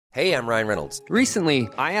Hey, I'm Ryan Reynolds. Recently,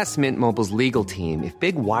 I asked Mint Mobile's legal team if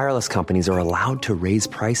big wireless companies are allowed to raise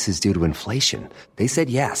prices due to inflation. They said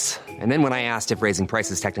yes. And then when I asked if raising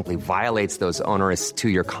prices technically violates those onerous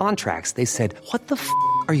two-year contracts, they said, "What the f***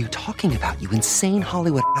 are you talking about, you insane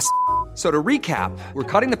Hollywood ass?" So to recap, we're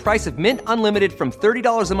cutting the price of Mint Unlimited from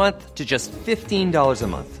 $30 a month to just $15 a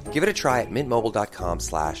month. Give it a try at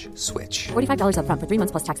mintmobile.com/switch. $45 up front for 3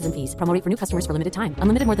 months plus taxes and fees. Promo rate for new customers for limited time.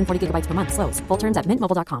 Unlimited more than 40 gigabytes per month. Slows full terms at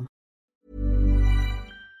mintmobile.com.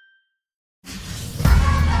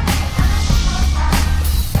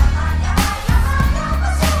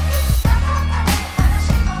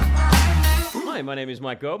 Hi, my name is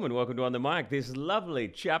Mike Goldman. Welcome to On The Mic. This lovely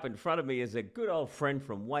chap in front of me is a good old friend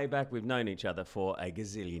from way back. We've known each other for a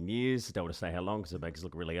gazillion years. Don't want to say how long because it makes us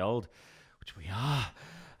look really old, which we are.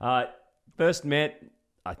 First met,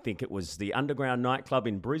 I think it was the Underground nightclub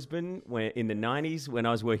in Brisbane where in the 90s when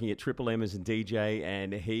I was working at Triple M as a DJ,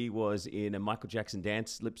 and he was in a Michael Jackson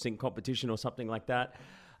dance lip sync competition or something like that.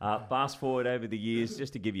 Fast forward over the years,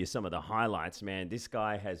 just to give you some of the highlights, man, this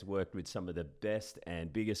guy has worked with some of the best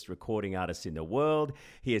and biggest recording artists in the world.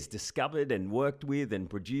 He has discovered and worked with and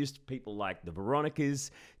produced people like the Veronicas,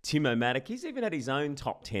 Tim-O-Matic. He's even had his own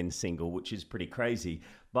top 10 single, which is pretty crazy.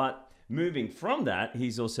 But moving from that,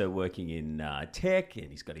 he's also working in tech, and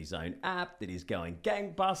he's got his own app that is going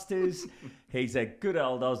gangbusters. He's a good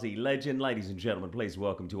old Aussie legend. Ladies and gentlemen, please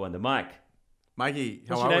welcome to On The Mic. Mikey,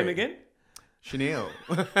 how What's are your name we? again? Chanel.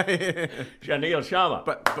 Shanil Sharma.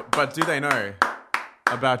 But do they know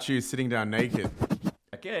about you sitting down naked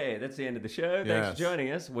Okay, that's the end of the show. Thanks Yes. for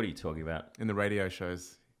joining us. What are you talking about? in the radio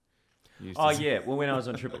shows? You used to Oh, say- yeah. Well, when I was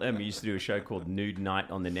on Triple M, we used to do a show called Nude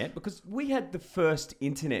Night on the Net because we had the first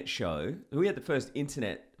internet show. We had the first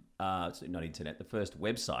the first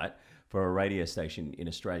website for a radio station in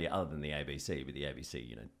Australia other than the ABC. But the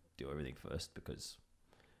ABC, do everything first because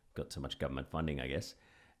got so much government funding, I guess.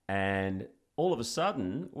 And all of a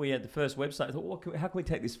sudden, we had the first website. I thought, how can we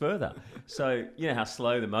take this further? So, you know how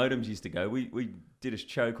slow the modems used to go? We did a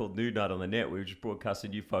show called Nude Night on the Net. We just broadcast a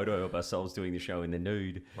new photo of ourselves doing the show in the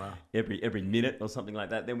nude every minute or something like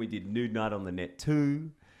that. Then we did Nude Night on the Net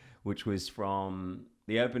 2, which was from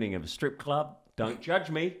the opening of a strip club. Don't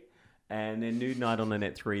judge me. And then Nude Night on the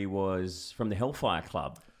Net 3 was from the Hellfire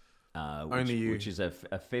Club. Which is a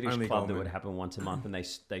fetish Only club that Goldman. would happen once a month. And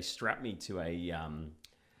they strapped me to a...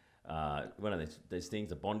 one of those things,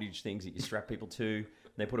 the bondage things that you strap people to.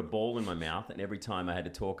 They put a ball in my mouth, and every time I had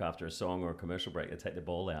to talk after a song or a commercial break, they'd take the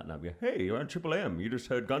ball out, and I'd go, "Hey, you're on Triple M. You just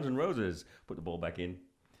heard Guns N' Roses." Put the ball back in.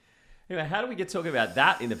 Anyway, how do we get talking about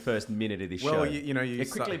that in the first minute of this show? Well, you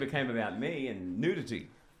it quickly became about me and nudity,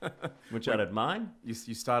 which I don't mind. You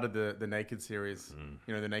started the Naked series,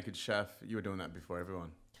 the Naked Chef. You were doing that before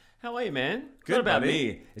everyone. How are you, man? It's Good, not about buddy.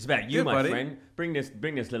 me. It's about you, Good, my buddy. friend. Bring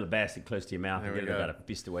this little bastard close to your mouth There and we get it go. about a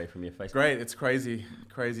fist away from your face. Great, it's crazy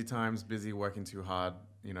times. Busy, working too hard.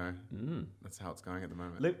 That's how it's going at the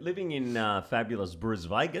moment. Living in fabulous Bris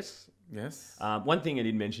Vegas. Yes. One thing I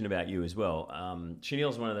didn't mention about you as well,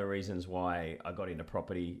 Chanel's one of the reasons why I got into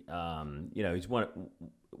property. He's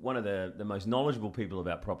one of the most knowledgeable people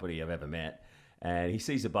about property I've ever met. And he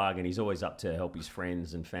sees a bargain. He's always up to help his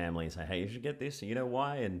friends and family and say, "Hey, you should get this." And you know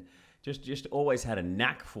why? And just always had a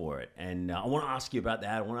knack for it. And I want to ask you about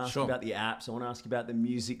that. I want to ask you about the apps. I want to ask you about the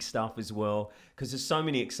music stuff as well. Because there's so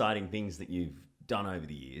many exciting things that you've done over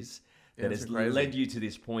the years that has led you to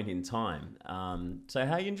this point in time. So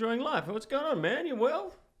how are you enjoying life? What's going on, man? You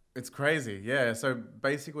well? It's crazy, yeah. So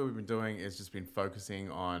basically what we've been doing is just been focusing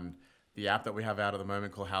on the app that we have out at the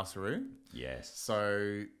moment called Housearoo. Yes.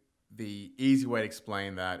 So the easy way to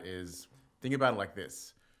explain that is, think about it like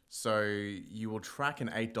this. So you will track an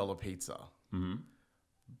 $8 pizza,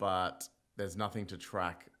 but there's nothing to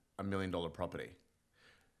track $1 million property.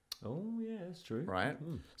 Oh, yeah, that's true. Right?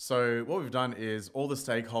 So what we've done is all the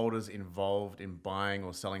stakeholders involved in buying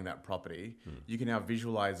or selling that property, you can now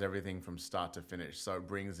visualize everything from start to finish. So it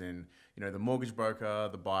brings in, the mortgage broker,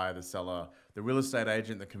 the buyer, the seller, the real estate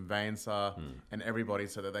agent, the conveyancer, and everybody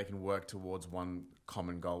so that they can work towards one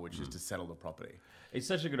common goal, which is to settle the property. It's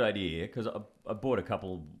such a good idea because I bought a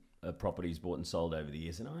couple of properties bought and sold over the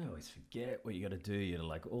years, and I always forget what you got to do.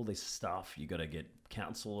 All this stuff. You got to get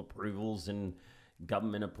council approvals and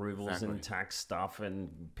government approvals and tax stuff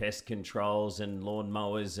and pest controls and lawn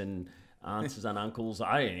mowers and aunts and uncles.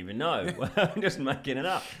 I don't even know. I'm just making it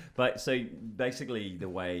up. But so basically the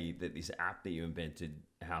way that this app that you invented,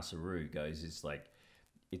 Housearoo, goes is like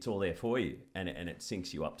it's all there for you and it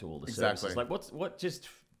syncs you up to all the services. Like what just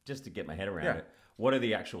to get my head around it. What are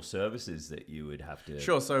the actual services that you would have to...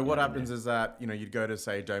 Sure. So what happens is that, you'd go to,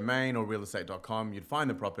 say, Domain or realestate.com, you'd find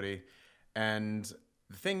the property, and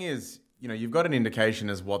the thing is, you've got an indication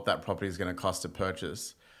as what that property is going to cost to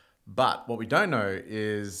purchase. But what we don't know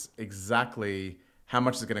is exactly how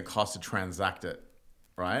much it's going to cost to transact it,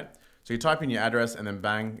 right? So you type in your address and then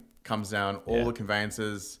bang, comes down all the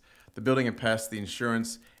conveyances, the building and pests, the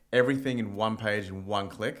insurance, everything in one page in one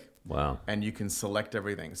click. Wow. And you can select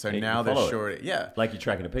everything. So And now you can they're follow sure. it. Yeah. Like you're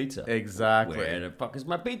tracking a pizza. Exactly. Where the fuck is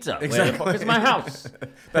my pizza? Where Exactly. the fuck is my house?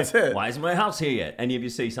 That's it. Why isn't my house here yet? And if you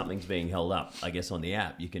see something's being held up, I guess on the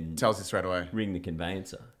app, you can Tells you straight away. ring the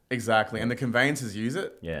conveyancer. Exactly. And the conveyancers use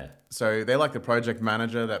it. Yeah. So they're like the project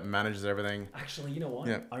manager that manages everything. Actually, you know what?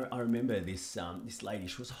 Yeah. I remember this this lady.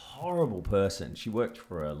 She was a horrible person. She worked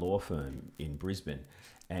for a law firm in Brisbane,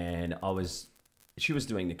 and she was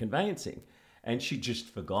doing the conveyancing, and she just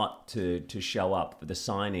forgot to show up for the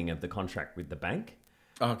signing of the contract with the bank.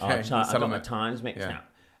 Okay. So I got my settlement. times mixed Yeah. up,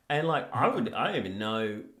 and like I don't even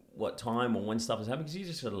know what time or when stuff is happening because you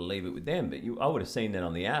just got to leave it with them. But I would have seen that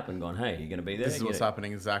on the app and gone, "Hey, you're going to be there." This is what's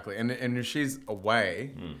happening exactly. And if she's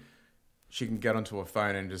away, she can get onto her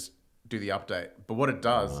phone and just do the update. But what it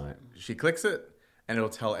does, Right. she clicks it and it'll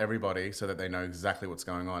tell everybody so that they know exactly what's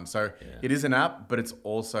going on. So it is an app, but it's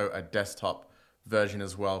also a desktop version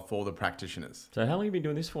as well for the practitioners. So how long have you been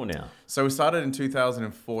doing this for now? So we started in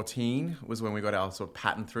 2014 was when we got our sort of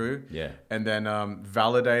patent through. Yeah. And then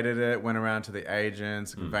validated it, went around to the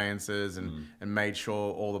agents, conveyancers, and made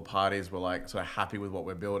sure all the parties were like sort of happy with what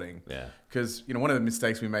we're building. Yeah. Because, one of the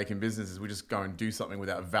mistakes we make in business is we just go and do something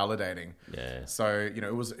without validating. Yeah. So, it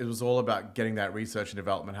was all about getting that research and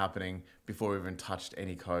development happening before we even touched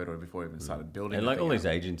any code or before we even started building. And the like thing all these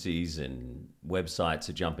out. agencies and websites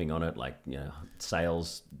are jumping on it, like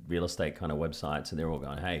sales, real estate kind of websites, and they're all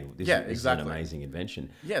going, "Hey, this is an exactly. amazing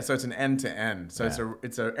invention." Yeah, so it's an end-to-end. So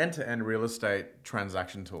it's an end-to-end real estate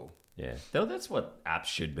transaction tool. Yeah, that's what apps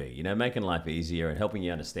should be. Making life easier and helping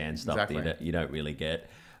you understand stuff that Exactly. you don't really get.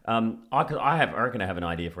 I reckon I have an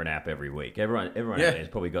idea for an app every week. Everyone out there has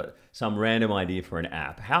probably got some random idea for an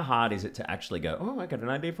app. How hard is it to actually go, "Oh, I got an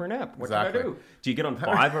idea for an app. What Exactly. do I do?" Do you get on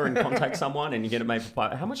Fiverr and contact someone and you get it made for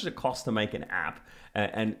Fiverr? How much does it cost to make an app?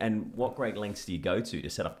 And what great lengths do you go to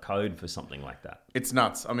set up code for something like that? It's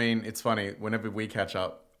nuts. I mean, it's funny. Whenever we catch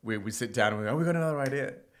up, we sit down and we go, we got another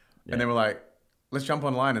idea. And then we're like, let's jump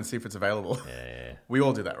online and see if it's available. Yeah. We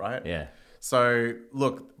all do that, right? Yeah. So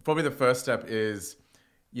look, probably the first step is,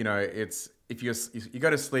 it's if you go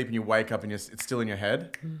to sleep and you wake up and it's still in your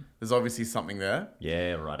head, there's obviously something there.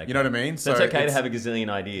 Yeah, right. Okay. You know what I mean? So it's okay to it's- have a gazillion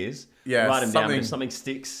ideas. Yeah, Write them down, but if something- something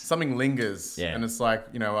sticks. Something lingers. Yeah. And it's like,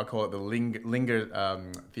 I call it the linger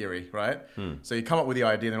theory, right? So you come up with the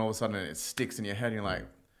idea, then all of a sudden it sticks in your head and you're like,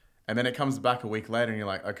 and then it comes back a week later and you're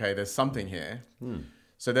like, okay, there's something here.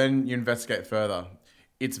 So then you investigate further.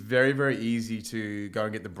 It's very, very easy to go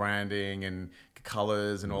and get the branding and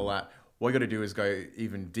colors and all that. What you got to do is go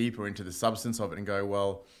even deeper into the substance of it and go,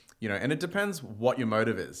 well, and it depends what your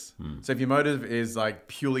motive is. So if your motive is like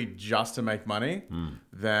purely just to make money,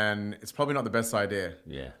 then it's probably not the best idea.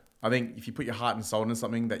 Yeah. I think if you put your heart and soul into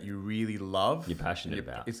something that you really love, You're passionate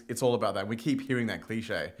about. it's all about that. We keep hearing that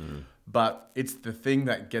cliche, but it's the thing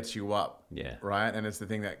that gets you up, Yeah. right? And it's the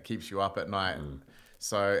thing that keeps you up at night.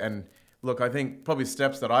 So, and look, I think probably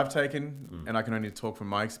steps that I've taken, and I can only talk from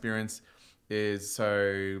my experience, is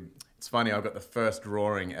it's funny. I got the first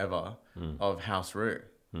drawing ever of House Roo,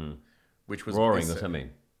 which was Roaring, what's that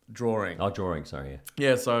mean? Drawing. Oh, drawing, sorry.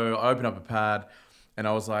 Yeah, so I opened up a pad and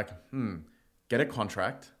I was like, get a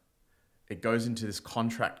contract. It goes into this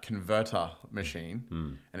contract converter machine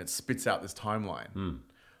and it spits out this timeline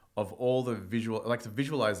of all the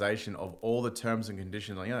visualization of all the terms and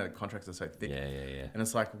conditions. Like, the contracts are so thick. Yeah. And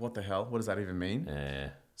it's like, what the hell? What does that even mean? Yeah.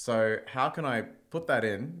 So how can I put that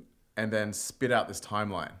in and then spit out this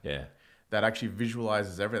timeline Yeah. that actually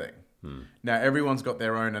visualizes everything? Now everyone's got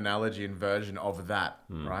their own analogy and version of that,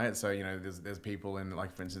 right? So there's people in,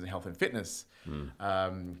 like, for instance, health and fitness,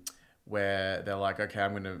 where they're like, okay,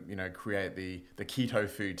 I'm going to create the keto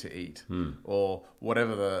food to eat, or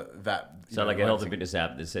whatever So like a health and fitness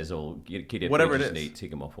app that says all keto Whatever food it just is. need, tick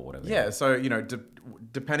them off or whatever. Yeah, so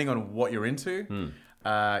depending on what you're into,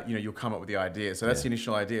 you'll come up with the idea. So that's the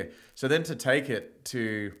initial idea. So then to take it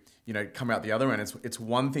to come out the other end, it's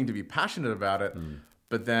one thing to be passionate about it.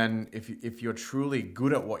 But then if you're truly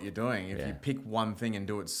good at what you're doing, if you pick one thing and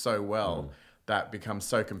do it so well, that becomes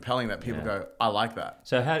so compelling that people go, I like that.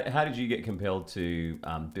 So how did you get compelled to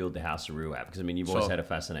build the House of Roo app? Because I mean, you've always Sure. had a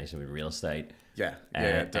fascination with real estate. Yeah,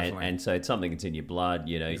 And, definitely. and so it's something that's in your blood,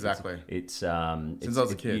 Exactly. It's Since I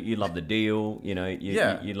was a kid. You love the deal,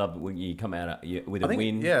 you love when you come out with a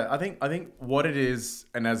win. Yeah, I think what it is,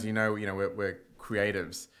 and as you know, we're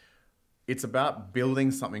creatives. it's about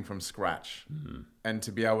building something from scratch and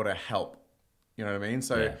to be able to help. You know what I mean?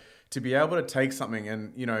 So to be able to take something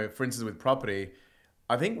and, you know, for instance, with property,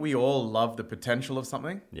 I think we all love the potential of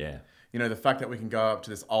something. Yeah. You know, the fact that we can go up to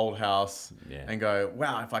this old house and go,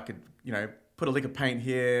 wow, if I could, you know, put a lick of paint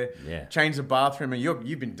here, change the bathroom, and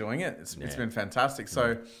you've been doing it. It's been fantastic.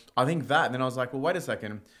 So I think that, and then I was like, well, wait a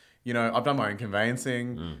second. You know, I've done my own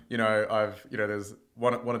conveyancing. You know, there's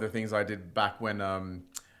one of the things I did back when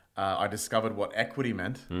I discovered what equity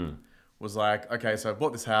meant was like, okay, so I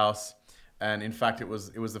bought this house, and in fact, it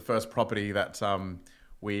was the first property that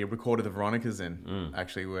we recorded the Veronicas in.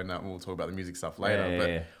 Actually, when we'll talk about the music stuff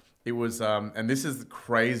later, it was, and this is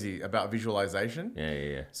crazy about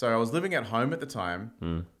visualization. So I was living at home at the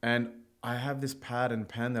time, and I have this pad and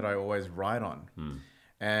pen that I always write on,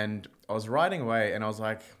 and I was writing away, and I was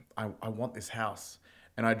like, I want this house,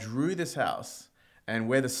 and I drew this house and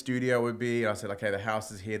where the studio would be. I said, okay, the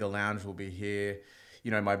house is here, the lounge will be here,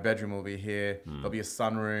 you know, my bedroom will be here, there'll be a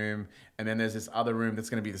sunroom, and then there's this other room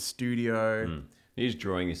that's going to be the studio. He's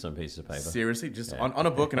drawing you some pieces of paper. Seriously, just on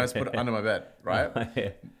a book, and I just put it under my bed,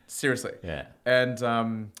 right? Seriously. Yeah. And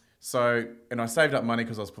and I saved up money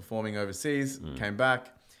because I was performing overseas, came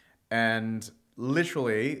back, and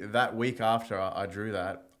literally that week after I drew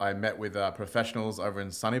that, I met with professionals over in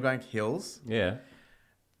Sunnybank Hills. Yeah.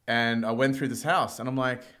 And I went through this house, and I'm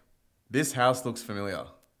like, this house looks familiar.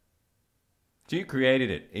 So you created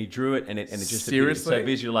it. He drew it, and it just seriously. So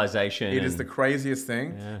visualization. It is the craziest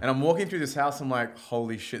thing. Yeah. And I'm walking through this house. I'm like,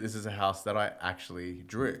 holy shit, this is a house that I actually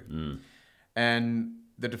drew. And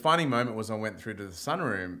the defining moment was I went through to the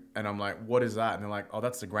sunroom, and I'm like, what is that? And they're like, oh,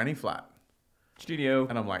 that's the granny flat. Studio.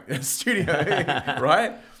 And I'm like, studio,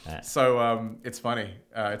 right? So it's funny.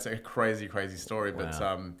 It's a crazy, crazy story. But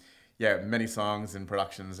many songs and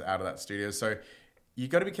productions out of that studio. So you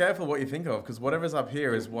got to be careful what you think of, because whatever's up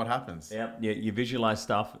here is what happens. Yeah, you visualize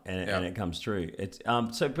stuff and it comes true. It's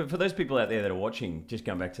but for those people out there that are watching, just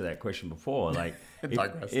going back to that question before, like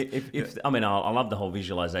if I mean, I love the whole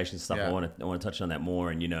visualization stuff. I want to touch on that more,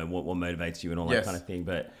 and you know what motivates you and all that kind of thing.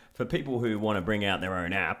 But for people who want to bring out their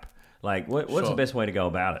own app, like what's the best way to go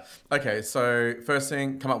about it? Okay, so first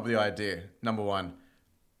thing, come up with the idea. Number one,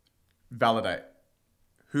 validate.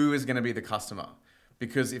 Who is going to be the customer?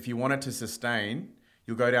 Because if you want it to sustain,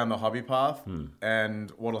 you'll go down the hobby path, and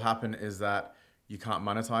what will happen is that you can't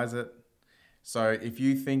monetize it. So if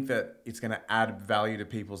you think that it's going to add value to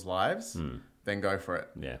people's lives, then go for it.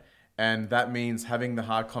 Yeah. And that means having the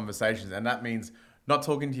hard conversations, and that means not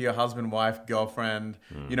talking to your husband, wife, girlfriend.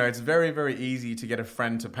 You know, it's very, very easy to get a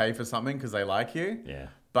friend to pay for something because they like you. Yeah.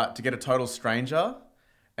 But to get a total stranger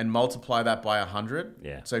and multiply that by 100.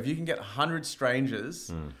 Yeah. So if you can get 100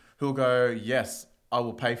 strangers who'll go, yes, I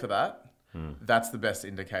will pay for that, that's the best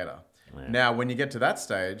indicator. Yeah. Now, when you get to that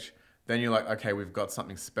stage, then you're like, okay, we've got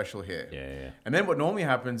something special here. Yeah. And then what normally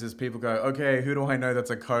happens is people go, okay, who do I know that's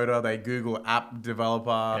a coder? They Google app developer.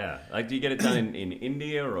 Yeah. Like, do you get it done in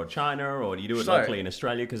India or China, or do you do it locally in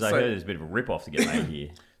Australia? Because I heard there's a bit of a rip-off to get made here.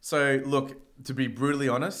 So, look, to be brutally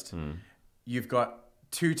honest, you've got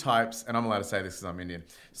two types, and I'm allowed to say this because I'm Indian.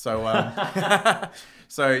 So,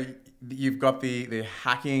 so you've got the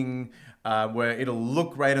hacking, where it'll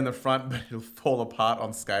look great in the front, but it'll fall apart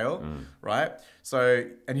on scale, right? So,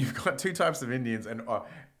 and you've got two types of Indians, and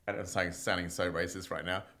I'm sounding so racist right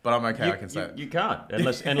now, but I'm okay. I can say it. You can't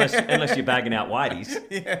unless you're bagging out whiteys.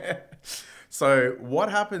 Yeah. So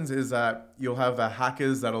what happens is that you'll have the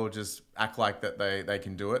hackers that'll just act like that they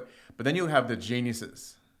can do it, but then you'll have the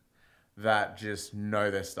geniuses that just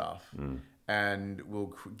know their stuff and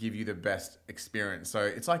will give you the best experience. So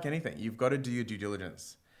it's like anything. You've got to do your due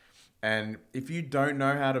diligence. And if you don't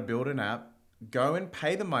know how to build an app, go and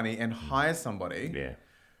pay the money and hire somebody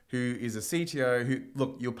who is a CTO who,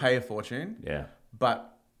 look, you'll pay a fortune. Yeah.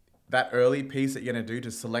 But that early piece that you're going to do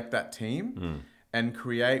to select that team and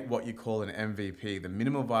create what you call an MVP, the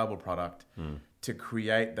minimum viable product, to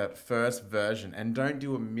create that first version. And don't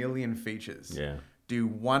do a million features. Yeah. Do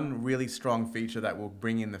one really strong feature that will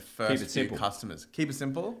bring in the first few customers. Keep it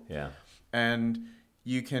simple. Yeah. And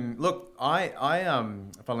you can look. I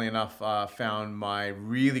funnily enough, found my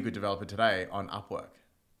really good developer today on Upwork.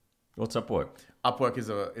 What's Upwork? Upwork is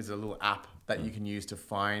a little app that you can use to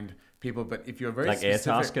find people. But if you're very like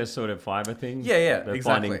specific, Airtasker sort of Fiverr thing. Yeah, exactly.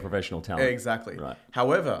 Finding professional talent. Exactly. Right.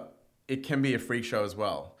 However, it can be a freak show as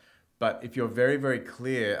well. But if you're very, very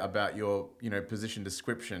clear about your position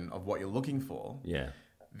description of what you're looking for,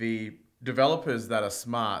 the developers that are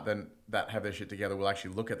smart, then that have their shit together, will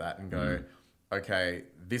actually look at that and go, okay,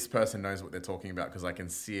 this person knows what they're talking about because I can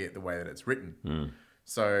see it the way that it's written.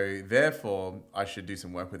 So therefore, I should do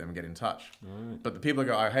some work with them and get in touch. But the people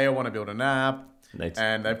go, oh, hey, I want to build an app,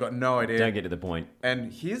 and they've got no idea. Don't get to the point.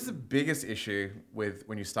 And here's the biggest issue with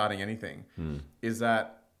when you're starting anything, is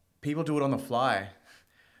that people do it on the fly.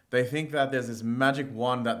 They think that there's this magic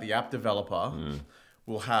wand that the app developer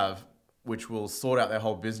will have, which will sort out their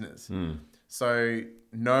whole business. So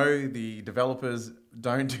no, the developers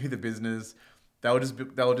don't do the business. They'll just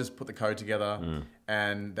put the code together,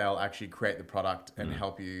 and they'll actually create the product and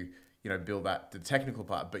help you, build the technical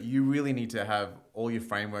part. But you really need to have all your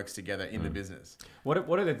frameworks together in the business. What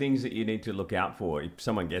are the things that you need to look out for if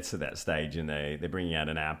someone gets to that stage and they're bringing out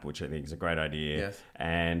an app, which I think is a great idea? Yes.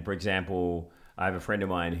 And for example, I have a friend of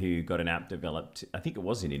mine who got an app developed. I think it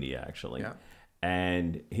was in India actually. Yeah.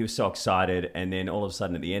 And he was so excited, and then all of a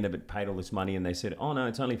sudden at the end of it, paid all this money, and they said, "Oh no,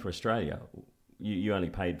 it's only for Australia. You only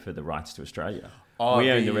paid for the rights to Australia. We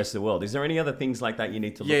own the rest of the world." Is there any other things like that you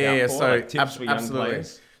need to look out for? So like tips for young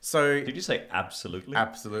players? So Did you say absolutely?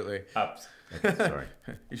 absolutely, Okay, sorry.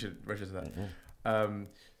 you should register that.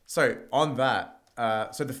 So on that,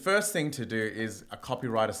 so the first thing to do is a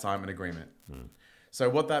copyright assignment agreement. So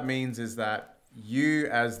what that means is that you,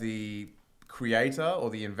 as the creator or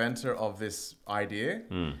the inventor of this idea,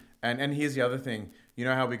 and here's the other thing. You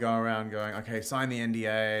know how we go around going, okay, sign the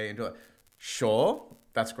NDA and do it. Sure,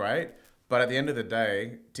 that's great. But at the end of the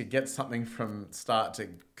day, to get something from start to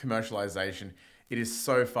commercialization, it is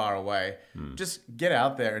so far away. Just get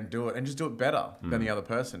out there and do it, and just do it better than the other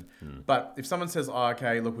person. But if someone says, oh,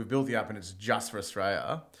 okay, look, we've built the app and it's just for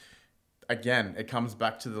Australia, again, it comes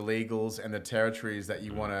back to the legals and the territories that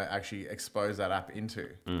you want to actually expose that app into,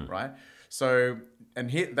 right? So, and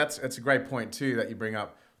here, that's a great point too that you bring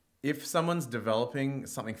up. If someone's developing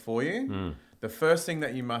something for you, the first thing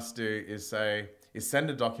that you must do is send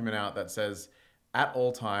a document out that says, at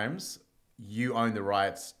all times, you own the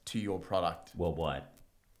rights to your product. Worldwide.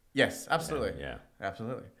 Yes, absolutely. Yeah.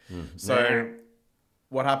 Absolutely. So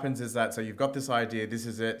what happens is that, so you've got this idea, this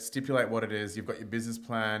is it, stipulate what it is, you've got your business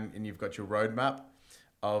plan, and you've got your roadmap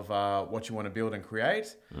of what you want to build and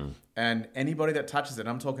create. And anybody that touches it,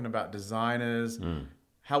 I'm talking about designers.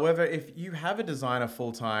 However, if you have a designer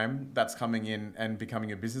full-time that's coming in and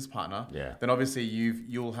becoming a business partner, then obviously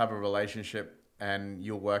you'll have a relationship and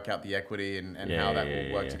you'll work out the equity and how that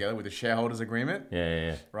will work together with a shareholders agreement.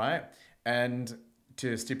 Right? And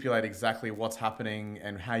to stipulate exactly what's happening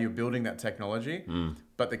and how you're building that technology.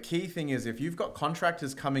 But the key thing is, if you've got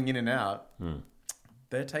contractors coming in and out,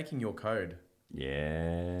 they're taking your code.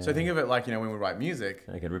 Yeah. So think of it like, when we write music,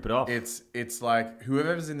 They can rip it off. it's like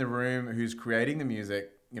whoever's in the room who's creating the music,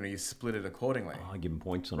 you split it accordingly. I give them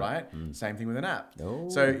points on Right? it. Same thing with an app. Oh.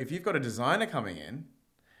 So if you've got a designer coming in,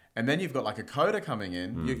 and then you've got like a coder coming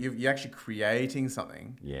in, you're actually creating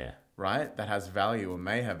something, Yeah. right, that has value or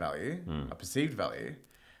may have value, a perceived value,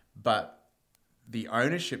 but the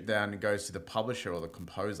ownership then goes to the publisher or the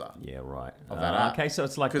composer. Yeah, right. Of that app. Okay, so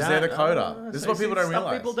it's like that. Because they're the coder. This is what people don't Stuff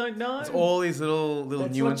realize. people don't know. It's all these little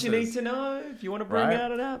That's nuances. what you need to know if you want to bring Right?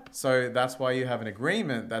 out an app. So that's why you have an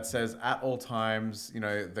agreement that says at all times,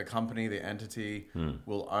 the company, the entity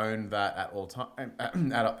will own that at all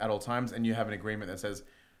at all times, and you have an agreement that says,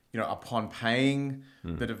 upon paying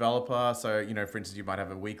the developer. So for instance, you might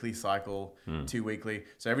have a weekly cycle, 2 weekly.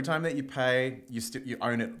 So every time that you pay, you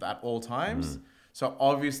own it at all times. So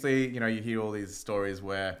obviously, you hear all these stories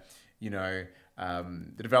where, the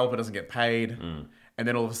developer doesn't get paid, and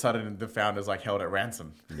then all of a sudden the founder's like held at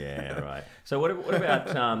ransom. Yeah, right. So what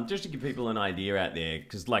about, just to give people an idea out there,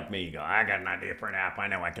 because like me, you go, I got an idea for an app. I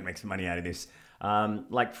know I can make some money out of this.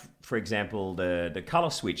 For example, the Color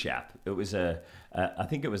Switch app. It was I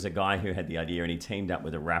think it was a guy who had the idea, and he teamed up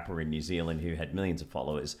with a rapper in New Zealand who had millions of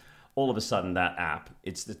followers. All of a sudden, that app,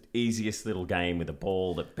 it's the easiest little game with a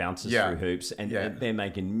ball that bounces through hoops, and they're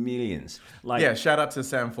making millions. Shout out to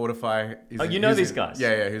Sam Fortify. These guys?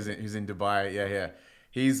 Yeah, who's in Dubai. Yeah.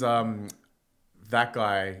 He's that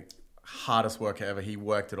guy, hardest worker ever. He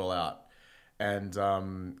worked it all out. And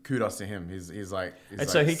kudos to him.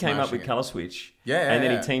 So he came up with Color Switch. And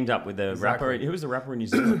then he teamed up with the rapper. Who was the rapper in New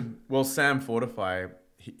Zealand? Well, Sam Fortify,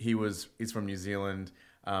 he's from New Zealand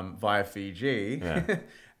via Fiji. Yeah.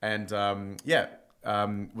 And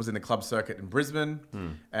was in the club circuit in Brisbane,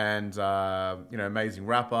 and amazing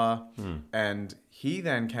rapper. And he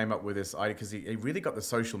then came up with this idea because he really got the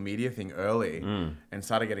social media thing early and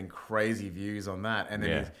started getting crazy views on that.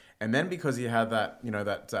 And then because he had that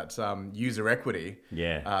that user equity,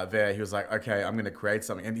 there he was like, okay, I'm going to create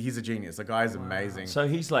something. And he's a genius. The guy's amazing. So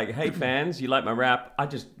he's like, hey fans, you like my rap? I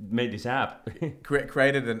just made this app.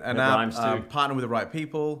 Created an app, partnered with the right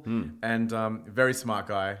people, and very smart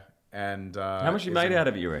guy. And how much you made out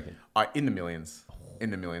of it, you reckon? In the millions.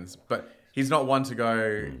 in the millions. But he's not one to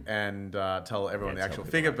go and tell everyone the tell actual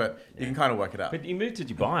people figure, like but you can kind of work it out. But he moved to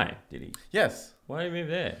Dubai, did he? Yes. Why did he move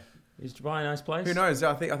there? Is Dubai a nice place? Who knows?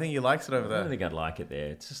 I think he likes it over I there. don't think I'd like it there.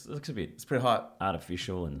 It looks a bit It's pretty hot.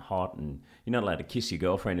 artificial and hot, and you're not allowed to kiss your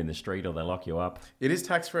girlfriend in the street or they lock you up. It is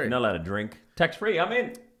tax free. You're not allowed to drink. Tax free, I'm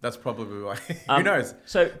in. That's probably why. Who knows?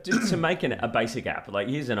 So to make a basic app, like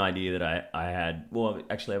here's an idea that I had. Well,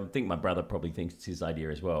 actually, I think my brother probably thinks it's his idea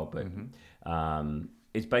as well. But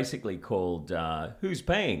it's basically called Who's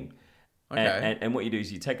Paying? Okay. And what you do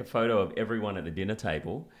is you take a photo of everyone at the dinner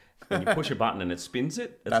table and you push a button and it spins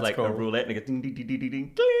it. It's That's like cool. a roulette and it goes ding, ding, ding, ding,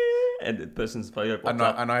 ding, ding, and the person's photo pops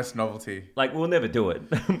up. A nice novelty. Like, we'll never do it.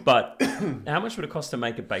 But how much would it cost to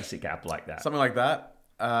make a basic app like that? Something like that.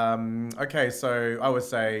 Okay, so I would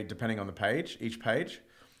say depending on the page, each page.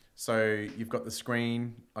 So you've got the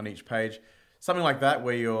screen on each page. Something like that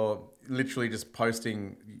where you're literally just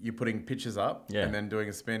posting, you're putting pictures up and then doing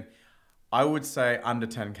a spin. I would say under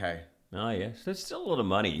 10K. Oh, yeah. So it's still a lot of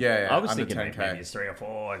money. Yeah, I was under thinking 10K. maybe it's 3 or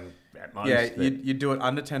 4 and at most. Yeah, but, you do it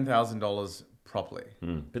under $10,000 properly.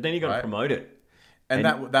 but then you got to Right. promote it. And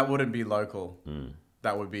that wouldn't be local.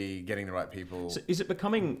 That would be getting the right people. So is it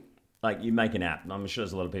becoming like you make an app? And I'm sure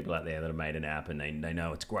there's a lot of people out there that have made an app and they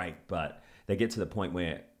know it's great, but they get to the point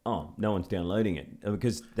where no one's downloading it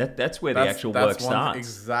because that's where the actual work starts.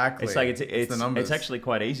 Exactly. It's like the it's numbers. actually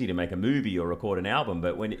quite easy to make a movie or record an album,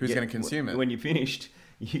 but when Who's gonna consume it? When you're finished,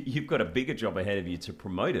 you've got a bigger job ahead of you to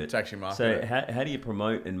promote it. To actually market so it. how do you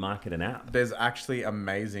promote and market an app? There's actually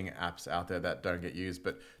amazing apps out there that don't get used.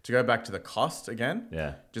 But to go back to the cost again,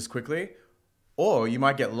 just quickly, or you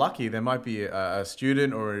might get lucky. There might be a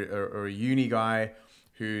student or a uni guy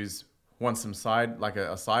who's wants some side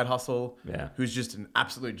hustle, who's just an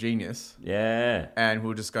absolute genius, and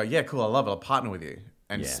we'll just go, yeah, cool, I love it, I'll partner with you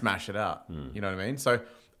and smash it out. You know what I mean? So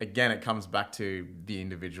again, it comes back to the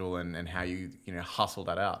individual and how you hustle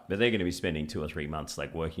that out. But they're going to be spending 2 or 3 months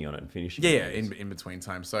like working on it and finishing. Yeah, in between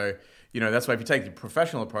time. So that's why if you take the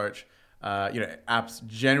professional approach, apps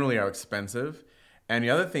generally are expensive. And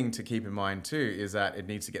the other thing to keep in mind too is that it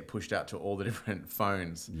needs to get pushed out to all the different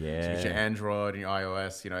phones. Yeah. So you got your Android and your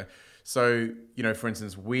iOS, So, for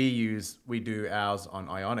instance, we do ours on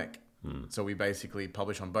Ionic. So we basically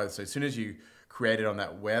publish on both. So as soon as you create it on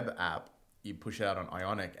that web app, you push it out on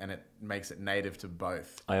Ionic and it makes it native to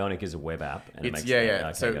both. Ionic is a web app. And It's, it makes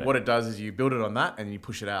Okay, so what it does is you build it on that and you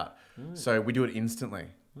push it out. So we do it instantly.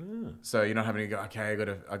 So you're not having to go, okay,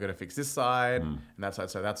 I got to fix this side and that side.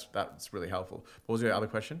 So that's really helpful. What was your other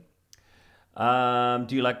question?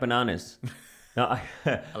 Do you like bananas? No, I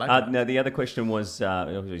like that. no. The other question was,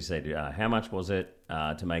 you said, how much was it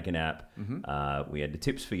to make an app? We had the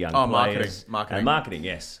tips for young players. Marketing,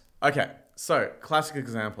 yes. Okay, so classic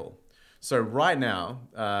example. So right now,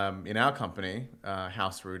 in our company,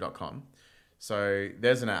 houseroo.com, so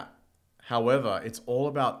there's an app. However, it's all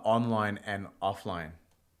about online and offline.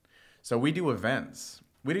 So we do events.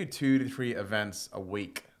 We do 2 to 3 events a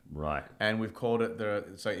week. Right. And we've called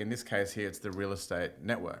it so in this case here, it's the real estate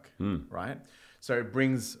network, right? So it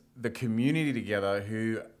brings the community together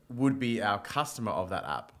who would be our customer of that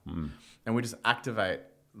app. And we just activate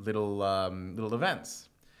little events.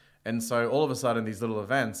 And so all of a sudden, these little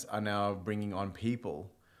events are now bringing on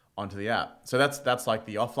people onto the app. So that's like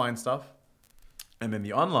the offline stuff. And then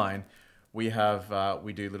the online, we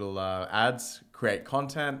do little ads, create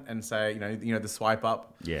content, and say the swipe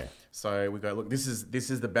up. Yeah. So we go, look, this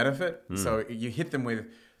is the benefit. So you hit them with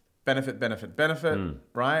benefit,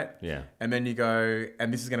 right? Yeah. And then you go,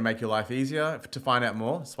 and this is going to make your life easier. To find out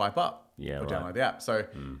more, swipe up. Yeah, or right. download the app. So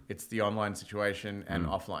it's the online situation and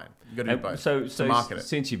offline. You got to do both. So to market it.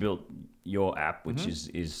 Since you built your app, which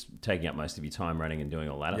is taking up most of your time running and doing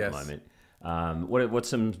all that at the moment, what's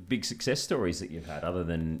some big success stories that you've had other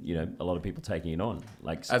than a lot of people taking it on?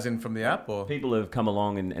 Like As in from the app, or people have come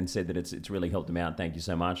along and said that it's really helped them out. Thank you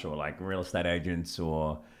so much, or like real estate agents,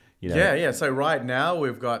 or Yeah. So right now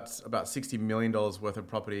we've got about $60 million worth of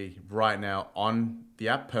property right now on the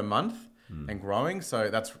app per month. And growing, so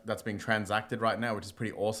that's being transacted right now, which is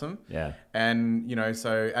pretty awesome. Yeah. And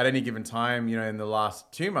so at any given time, in the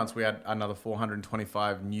last 2 months, we had another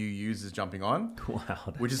 425 new users jumping on.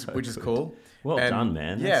 Wow, which is good. cool. Well done,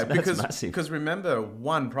 man. That's massive. Because remember,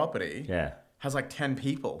 one property has like 10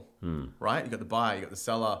 people, right? You got the buyer, you got the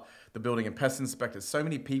seller, the building and pest inspectors. So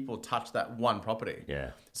many people touch that one property.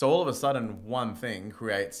 Yeah. So all of a sudden, one thing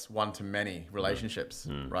creates one-to-many relationships,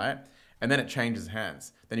 right? And then it changes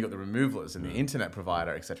hands. Then you've got the removalers and the internet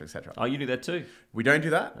provider, et cetera, et cetera. Oh, you do that too? We don't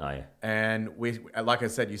do that. Oh, yeah. And we, like I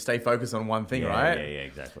said, you stay focused on one thing, right? Yeah,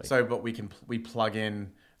 exactly. So, but we plug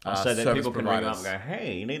in So that service people can ring up providers. and go,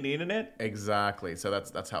 hey, you need the internet? Exactly. So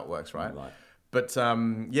that's how it works, right? Right. But so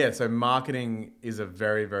marketing is a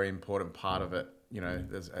very, very important part of it. You know,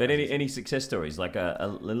 But any success stories? Like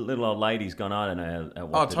a little old lady's gone, I don't know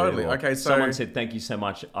what to totally. do. Or Okay, so- someone said, thank you so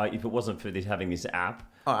much. If it wasn't for having this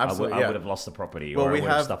app, absolutely, I yeah. would have lost the property Well, or I we would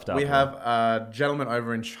have have stuffed up. we or- have a gentleman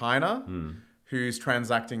over in China who's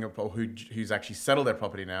transacting, or who's actually settled their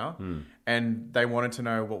property now, and they wanted to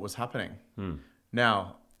know what was happening.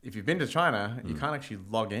 Now, if you've been to China, you can't actually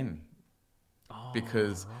log in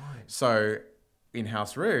because so in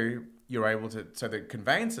House Roo, you're able to. So the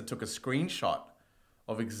conveyancer took a screenshot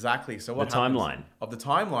of exactly what The happens- timeline. of the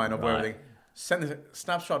timeline of where Right. they sent the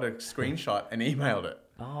snapshot, a screenshot, and emailed it.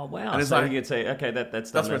 Oh, wow. And it's so like- you could say, okay,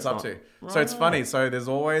 that's That's what it's up not- to. So it's funny. So there's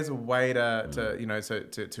always a way to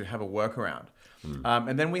have a workaround.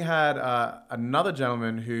 And then we had another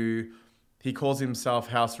gentleman who he calls himself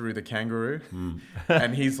House Roo the Kangaroo,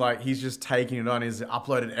 and he's just taking it on. He's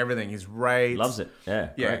uploaded everything. His rates, Loves it. Yeah.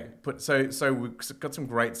 yeah. Great. So we've got some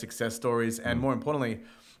great success stories, and more importantly,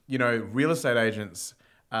 you know, real estate agents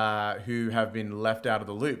who have been left out of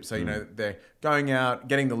the loop. So you know, they're going out,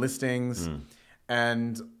 getting the listings.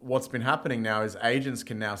 And what's been happening now is agents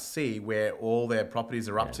can now see where all their properties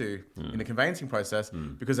are up to in the conveyancing process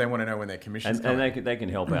because they want to know when their commission's And coming. they can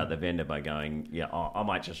help out the vendor by going, I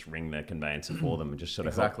might just ring the conveyancer for them and just sort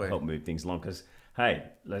of Exactly. help move things along. Because, hey,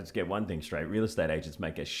 let's get one thing straight. Real estate agents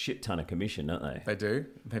make a shit ton of commission, don't they? They do.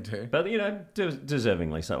 But, you know,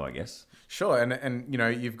 deservingly so, I guess. Sure, and you know,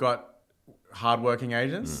 you've got hardworking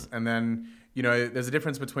agents, and then you know, there's a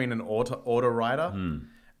difference between an order writer,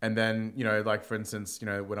 and then you know, like for instance, you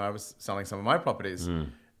know, when I was selling some of my properties,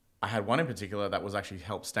 I had one in particular that was actually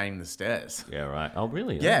help staining the stairs. Yeah, right. Oh,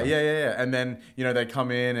 really? Yeah, Oh. yeah. And then you know, they come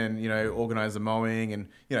in and you know, organize the mowing and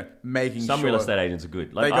you know, making Some sure real estate agents are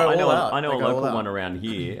good. They go I know, all out. I know They a go all local out. one around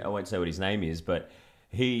here. I won't say what his name is, but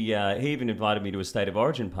he even invited me to a State of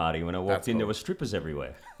Origin party. When I walked That's in, there cool. were strippers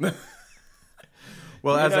everywhere.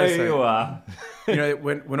 Well, You as know I who say, you are. you know,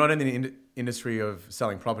 we're not in the industry of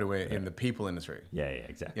selling property. We're in the people industry. Yeah,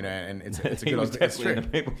 exactly. You know, and it's a He good. was It's definitely true. in the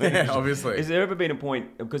people Yeah, industry. obviously. Has there ever been a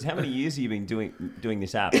point? Because how many years have you been doing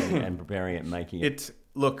this app and preparing it and making it? It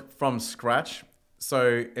look from scratch.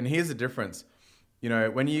 So, and here's the difference. You know,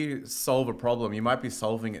 when you solve a problem, you might be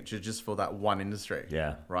solving it just for that one industry.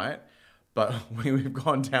 Yeah. Right. But when we've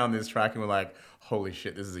gone down this track and we're like, holy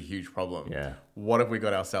shit, this is a huge problem. Yeah. What have we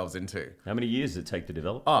got ourselves into? How many years did it take to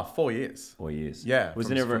develop? 4 years. 4 years. Yeah, Was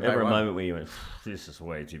from- there ever from day a one. moment where you went, this is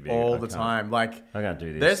way too big? All I the can't- time. Like, I can't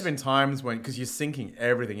do this. there's been times when, because you're sinking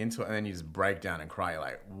everything into it and then you just break down and cry. You're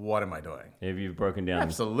like, what am I doing? Have you broken down?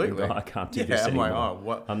 Absolutely. I can't do Yeah, this I'm like, anymore. oh,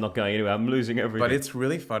 what? I'm not going anywhere. I'm losing everything. But it's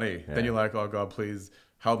really funny. Then you're like, oh God, please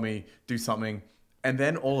help me do something. And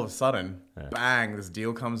then all of a sudden, bang, this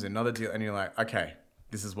deal comes in, another deal. And you're like, okay,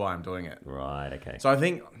 this is why I'm doing it. Right, okay. So I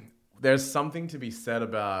think there's something to be said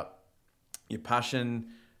about your passion.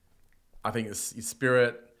 I think it's your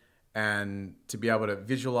spirit and to be able to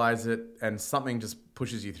visualize it and something just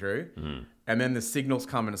pushes you through. And then the signals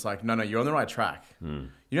come and it's like, no, you're on the right track.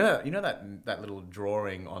 You know that little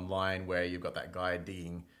drawing online where you've got that guy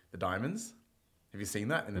digging the diamonds? Have you seen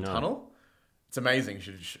that in the tunnel? It's amazing. You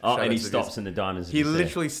should Oh, show and that he to stops this. and the diamonds are He just there.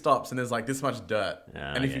 literally stops and there's like this much dirt.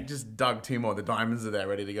 Ah, And if yeah. you just dug 2 more, the diamonds are there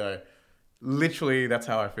ready to go. Literally, that's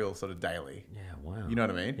how I feel sort of daily. Yeah, wow. You know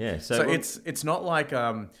what I mean? Yeah, so So what- it's not like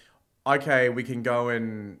okay, we can go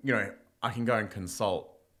and I can go and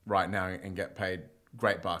consult right now and get paid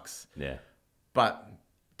great bucks. Yeah. But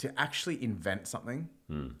to actually invent something,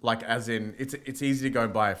 Hmm. like as in it's easy to go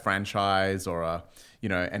and buy a franchise or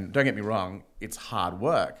and don't get me wrong, it's hard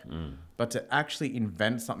work. Hmm. But to actually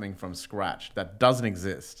invent something from scratch that doesn't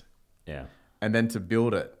exist, Yeah. and then to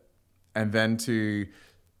build it, and then to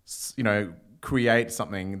create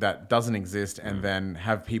something that doesn't exist, and then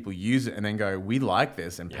have people use it, and then go, we like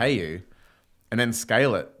this, and pay you, and then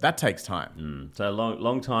scale it. That takes time. So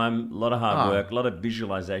long time, a lot of hard work, a lot of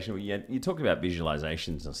visualization. You talked about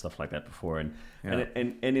visualizations and stuff like that before, and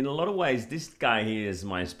in a lot of ways, this guy here is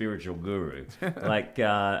my spiritual guru. Like,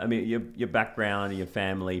 I mean, your background, your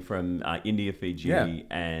family from India, Fiji, Yeah.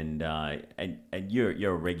 and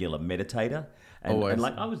you're a regular meditator. And, Always. and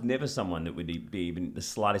like, I was never someone that would be even the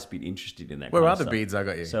slightest bit interested in that. Where kind are of the stuff. beads I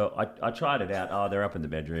got you? So I tried it out. Oh, they're up in the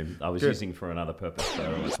bedroom. I was using for another purpose, so I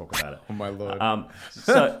don't want to talk about it. Oh my Lord.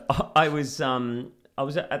 So I was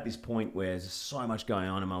at this point where there's so much going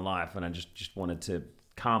on in my life, and I just wanted to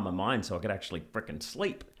calm my mind so I could actually frickin'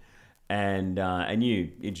 sleep. And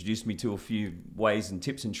you introduced me to a few ways and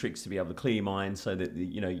tips and tricks to be able to clear your mind so that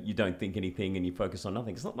you don't think anything and you focus on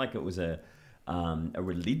nothing. It's not like it was a a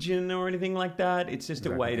religion or anything like that. It's just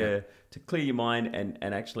a way to clear your mind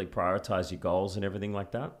and actually prioritize your goals and everything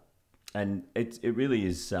like that. And it really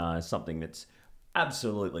is something that's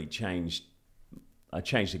absolutely changed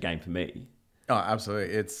the game for me. Oh,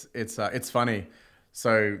 absolutely. It's funny.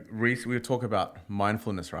 So Reese, we were talking about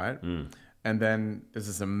mindfulness, right? And then there's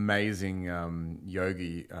this amazing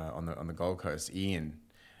yogi on the Gold Coast, Ian,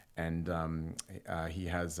 and he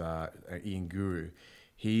has Ian Guru.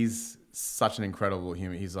 He's such an incredible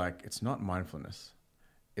human. He's like, it's not mindfulness,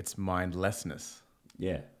 it's mindlessness.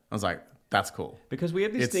 Yeah. I was like, that's cool. Because we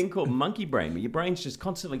have this thing called monkey brain, where your brain's just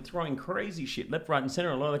constantly throwing crazy shit left, right, and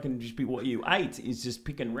center. A lot of it can just be what you ate, is just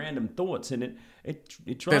picking random thoughts, and it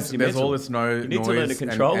drives you mental. There's all this you need noise to learn to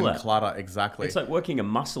control and that. clutter. Exactly. It's like working a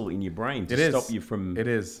muscle in your brain to stop you from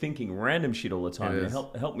thinking random shit all the time. It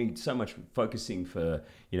helped me so much focusing for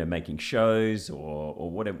making shows or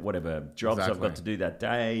whatever jobs I've got to do that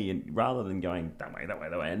day, and rather than going that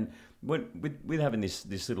way. And with having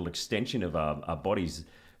this little extension of our bodies,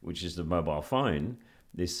 which is the mobile phone,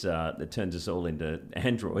 that turns us all into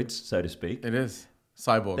androids, so to speak. It is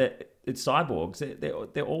cyborg. It's cyborgs.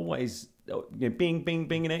 They're always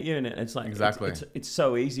bing at you, and it's like exactly. It's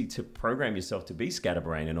so easy to program yourself to be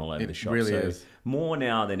scatterbrain and all over the shop. It really is. More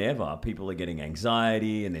now than ever, people are getting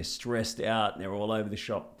anxiety and they're stressed out and they're all over the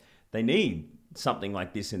shop. They need something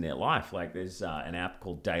like this in their life. Like there's an app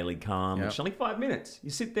called Daily Calm, which is only 5 minutes. You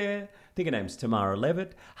sit there. I think her name's Tamara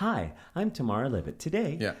Levitt. Hi, I'm Tamara Levitt.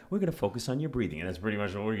 Today, we're going to focus on your breathing. And that's pretty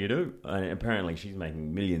much all you do. And apparently, she's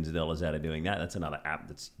making millions of dollars out of doing that. That's another app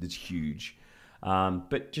that's huge.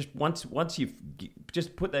 But just once you've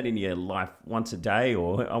just put that in your life once a day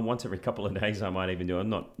or once every couple of days, I might even do it.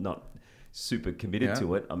 I'm not super committed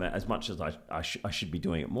to it. I mean, as much as I should be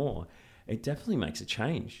doing it more. It definitely makes a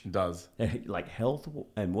change. It does. Like health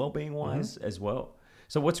and well-being wise as well.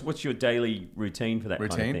 So what's your daily routine for that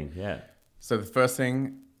kind of thing? Yeah. So the first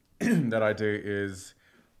thing that I do is,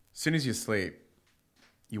 as soon as you sleep,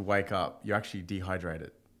 you wake up, you're actually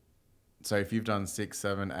dehydrated. So if you've done 6,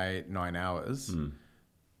 7, 8, 9 hours,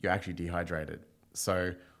 you're actually dehydrated.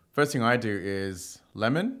 So first thing I do is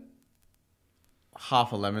lemon,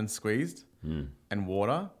 half a lemon squeezed, and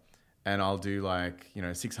water. And I'll do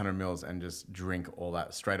 600 mils and just drink all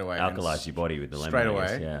that straight away. Alkalize your body with the lemon. Straight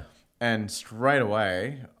away. Yeah. And straight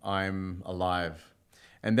away, I'm alive.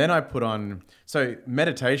 And then I put on... So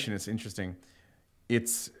meditation is interesting.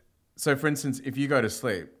 So for instance, if you go to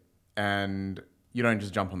sleep and you don't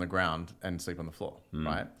just jump on the ground and sleep on the floor,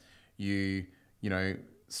 right? You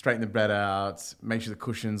straighten the bed out, make sure the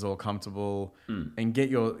cushion's all comfortable, and get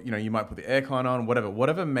your, you might put the aircon on,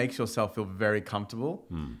 whatever makes yourself feel very comfortable,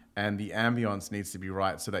 and the ambience needs to be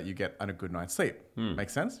right so that you get a good night's sleep. Make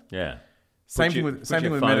sense? Yeah. Same thing with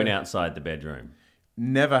phone outside the bedroom.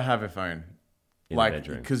 Never have a phone in the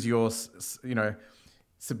bedroom, because you're,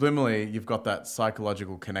 subliminally you've got that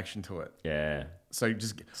psychological connection to it. Yeah. So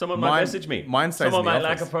just someone might message me. Mine stays someone in the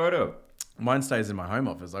might office. like a photo. Mine stays in my home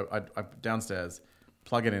office. I downstairs,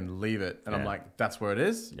 plug it in, leave it, and I'm like, that's where it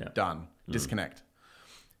is. Yeah. Done. Disconnect.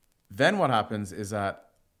 Then what happens is that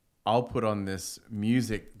I'll put on this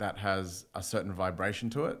music that has a certain vibration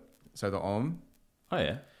to it. So the Om. Oh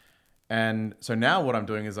yeah. And so now what I'm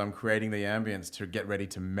doing is I'm creating the ambience to get ready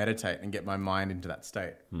to meditate and get my mind into that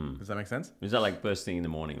state. Does that make sense? Is that like first thing in the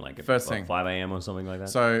morning, like at First thing. 5 a.m. or something like that?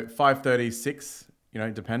 So 5:30, 6,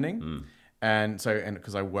 depending. And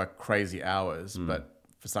because I work crazy hours, but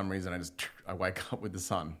for some reason I wake up with the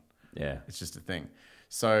sun. Yeah. It's just a thing.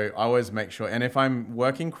 So I always make sure, and if I'm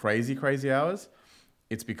working crazy hours,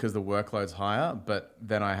 it's because the workload's higher, but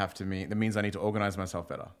then that means I need to organize myself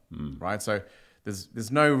better, right? So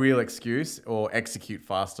there's no real excuse or execute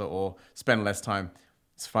faster or spend less time.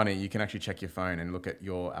 It's funny, you can actually check your phone and look at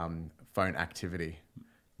your phone activity.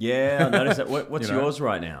 Yeah, I noticed that. What's yours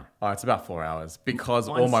right now? Oh, it's about 4 hours because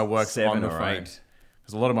Mine's all my work's 7 on the or phone. 8.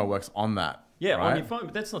 Because a lot of my work's on that. Yeah, right? on your phone,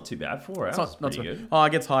 but that's not too bad. 4 hours is pretty good. Oh,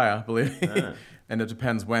 it gets higher, believe me. And it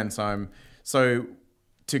depends when. So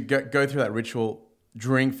to go through that ritual,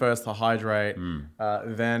 drink first to hydrate.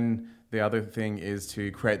 Then the other thing is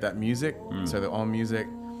to create that music. So the on music.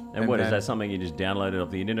 And what, is that something you just downloaded off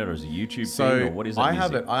the internet, or is it a YouTube So thing, or what is that I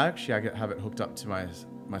music? have it hooked up to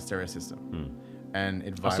my stereo system. And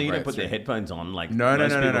it vibrates. So you don't put the through. headphones on like No,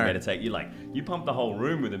 most people no. meditate. You pump the whole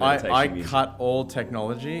room with the meditation I music. cut all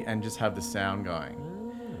technology and just have the sound going.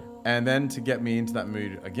 And then to get me into that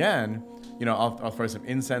mood again, I'll throw some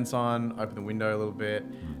incense on, open the window a little bit,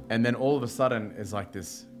 and then all of a sudden it's like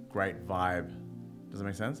this great vibe. Does that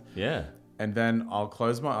make sense? Yeah. And then I'll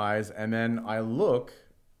close my eyes and then I look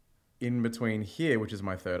in between here, which is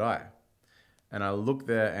my third eye. and I look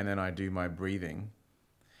there, and then I do my breathing,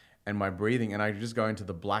 and I just go into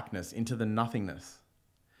the blackness, into the nothingness.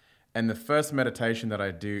 And the first meditation that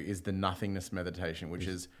I do is the nothingness meditation, which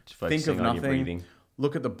is think of on your nothing, breathing.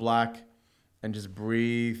 look at the black, and just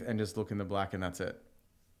breathe and just look in the black, and that's it.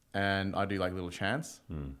 And I do like little chants.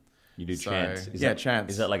 You do So, chants.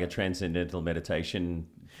 chants. Is that like a transcendental meditation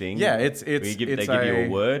thing? Yeah, it's Where they give you a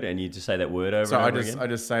word and you just say that word over So and I over just again? I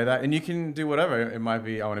just say that, and you can do whatever. It might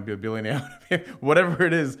be I want to be a billionaire, whatever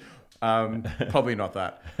it is. Probably not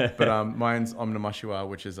that, but mine's Om Namah Shivaya,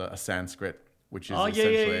 which is a Sanskrit, which is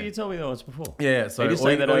essentially. You told me that once before. Yeah, so you just or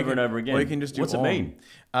say you- that or you over and can- over again. Or you can just do What's it Om. mean?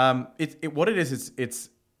 What it is, it's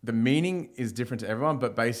the meaning is different to everyone,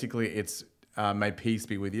 but basically it's may peace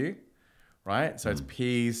be with you, right? So it's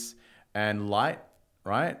peace and light,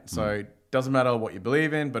 right? So it doesn't matter what you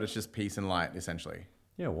believe in, but it's just peace and light essentially.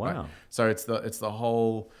 Yeah, wow. Right? So it's the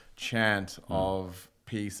whole chant of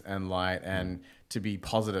peace and light and to be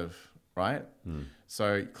positive, right?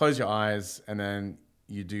 So close your eyes and then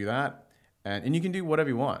you do that, and you can do whatever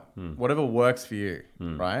you want, whatever works for you,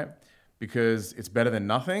 right? Because it's better than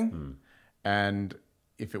nothing, and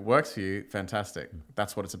if it works for you, fantastic.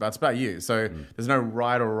 That's what it's about. It's about you. So there's no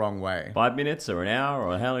right or wrong way. 5 minutes or an hour,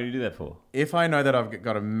 or how long do you do that for? If I know that I've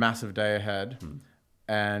got a massive day ahead,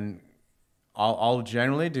 and I'll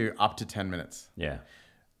generally do up to 10 minutes. Yeah.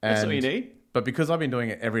 That's all you And- need? But because I've been doing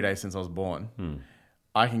it every day since I was born,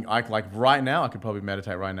 I like right now, I could probably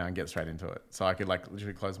meditate right now and get straight into it. So I could like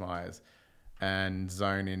literally close my eyes and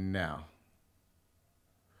zone in now.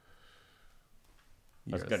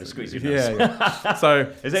 I was going to squeeze your Yeah, nose. yeah.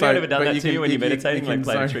 So Has anyone ever done but that to you when you're meditating, like can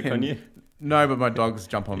played a zone trick on in. you? No, but my dogs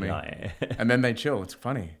jump on me, Yeah. and then they chill. It's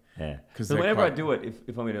funny. Yeah. 'Cause Because they're whenever I quite- do it,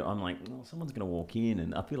 if I'm going to, I'm like, oh, someone's going to walk in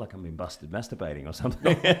and I feel like I'm being busted masturbating or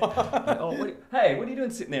something. Like, oh, hey, what are you doing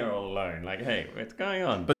sitting there all alone? Like, hey, what's going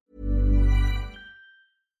on?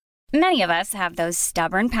 Many of us have those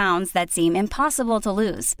stubborn pounds that seem impossible to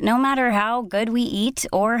lose, no matter how good we eat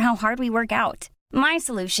or how hard we work out. My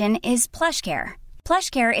solution is PlushCare.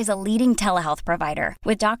 PlushCare is a leading telehealth provider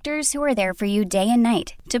with doctors who are there for you day and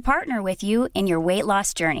night to partner with you in your weight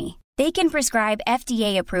loss journey. They can prescribe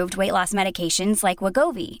FDA-approved weight loss medications like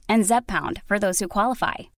Wegovy and Zepbound for those who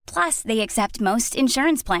qualify. Plus, they accept most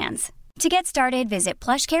insurance plans. To get started, visit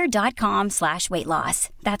plushcare.com/weight loss.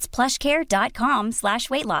 That's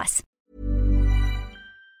plushcare.com/weight loss.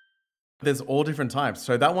 There's all different types.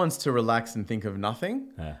 So that one's to relax and think of nothing,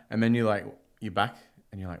 Yeah. and then you're back,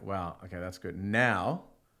 and you're like, wow, okay, that's good. Now,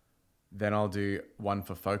 then I'll do one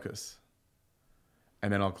for focus.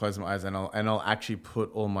 And then I'll close my eyes and I'll actually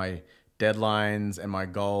put all my deadlines and my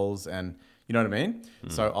goals and you know what I mean?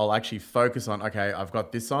 So I'll actually focus on, okay, I've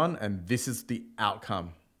got this on and this is the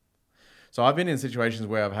outcome. So I've been in situations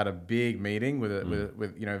where I've had a big meeting with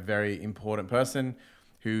a very important person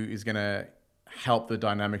who is going to help the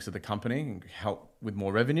dynamics of the company and help with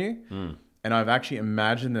more revenue. And I've actually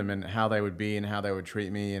imagined them and how they would be and how they would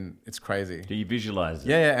treat me, and it's crazy. Do you visualize it?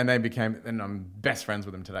 Yeah, and I'm best friends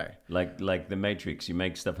with them today. Like the Matrix, you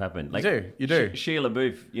make stuff happen. Like You do. Shia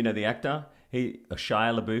LaBeouf, you know the actor? Shia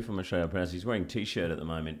LaBeouf, I'm not sure how to pronounce it. He's wearing a t-shirt at the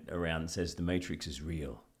moment around that says the Matrix is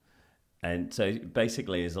real. And so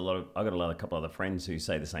basically I've got a couple other friends who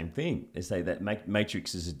say the same thing. They say that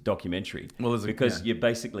Matrix is a documentary. Well, because you're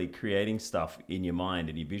basically creating stuff in your mind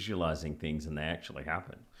and you're visualizing things and they actually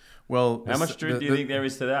happen. Well, How much truth do you think there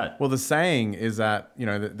is to that? Well, the saying is that,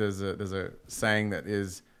 there's a saying that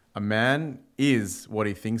is, a man is what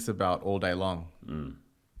he thinks about all day long.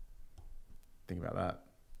 Think about that.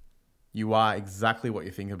 You are exactly what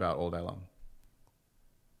you think about all day long.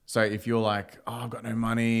 So if you're like, oh, I've got no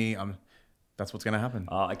money, that's what's going to happen.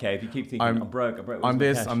 Oh, okay. If you keep thinking, I'm broke, where's I'm my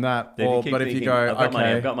this, cash? I'm that. Then Or, keep but if you thinking, go, I've got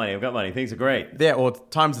okay, money, things are great. yeah, or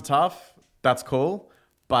times are tough, that's cool,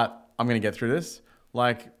 but I'm going to get through this.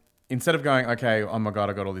 Like, instead of going, okay, oh my God,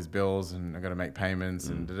 I got all these bills and I got to make payments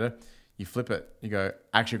and da-da, you flip it. You go,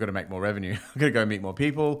 actually, I've got to make more revenue. I've got to go meet more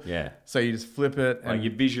people. Yeah. So you just flip it. Like And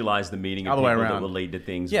you visualize the meeting of Other way people that around. will lead to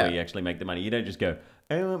things Yeah. where you actually make the money. You don't just go,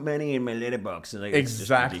 I want money in my letterbox. Like, it's just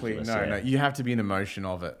exactly. ridiculous, No, yeah. no. You have to be in the motion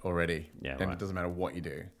of it already. Yeah, Then right. it doesn't matter what you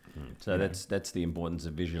do. So that's the importance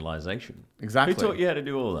of visualization. Exactly. Who taught you how to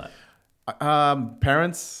do all that?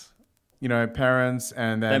 Parents,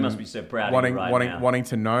 and then They must be so proud of you wanting, right wanting, now. wanting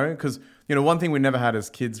to know. Because, one thing we never had as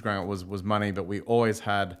kids growing up was money, but we always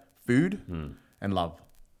had food and love,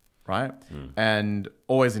 right? And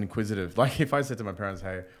always inquisitive. Like if I said to my parents,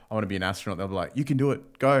 hey, I want to be an astronaut, they'll be like, you can do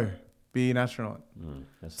it. Go be an astronaut.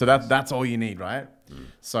 So that's all you need, right?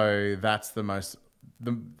 So that's the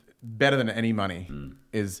better than any money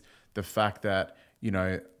is the fact that,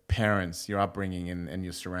 parents, your upbringing and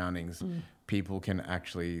your surroundings, people can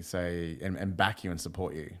actually say and back you and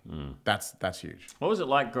support you. That's huge. What was it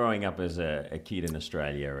like growing up as a kid in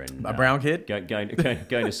Australia and A brown kid?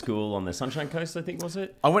 going to school on the Sunshine Coast? I think was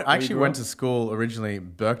it? I actually went to school originally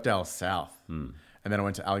Birkdale South, and then I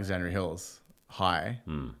went to Alexandria Hills High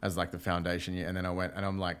as like the foundation year, and then I went and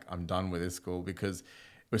I'm done with this school because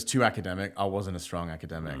it was too academic. I wasn't a strong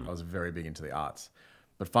academic. I was very big into the arts.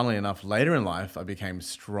 But funnily enough, later in life, I became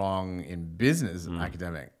strong in business and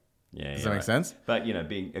academic. Yeah, Does that make sense? But,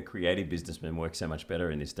 being a creative businessman works so much better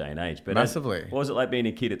in this day and age. But Massively. What was it like being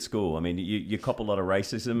a kid at school? I mean, you cop a lot of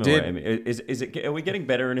racism. Did. Or, I mean, are we getting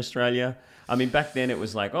better in Australia? I mean, back then it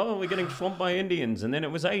was like, oh, we're getting swamped by Indians, and then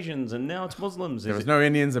it was Asians, and now it's Muslims. There was no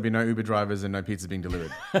Indians, there'd be no Uber drivers, and no pizzas being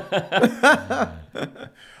delivered.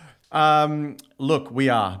 Look, we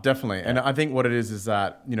are, definitely. Yeah. And I think what it is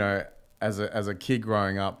that, as a kid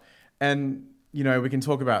growing up, and, we can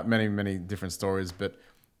talk about many, many different stories, but,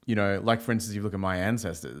 like, for instance, you look at my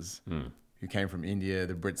ancestors who came from India,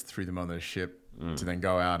 the Brits threw them on their ship to then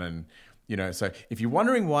go out and, so if you're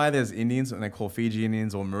wondering why there's Indians and they call Fiji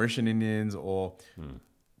Indians or Mauritian Indians or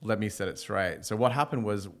let me set it straight. So what happened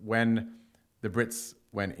was when the Brits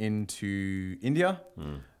went into India,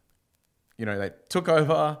 they took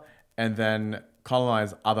over and then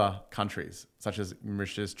colonized other countries such as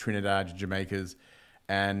Mauritius, Trinidad, Jamaicas,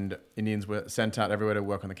 and Indians were sent out everywhere to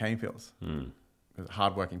work on the cane fields.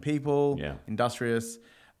 Hardworking people, industrious.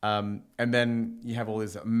 And then you have all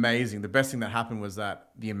this the best thing that happened was that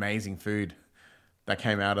the amazing food that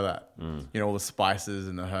came out of that, all the spices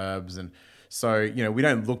and the herbs. And so, we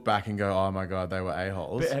don't look back and go, oh my God, they were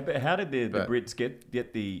a-holes. But how did the Brits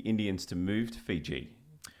get the Indians to move to Fiji?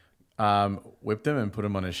 Whipped them and put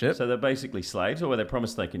them on a ship. So they're basically slaves, or were they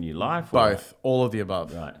promised like a new life? Both, all of the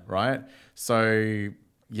above. Right. So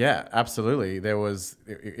yeah, absolutely. It was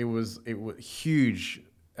huge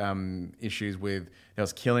issues with, there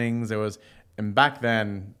was killings, and back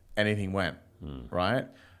then anything went, right?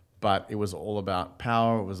 But it was all about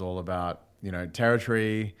power. It was all about,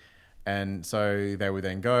 territory. And so they would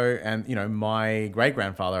then go and, my great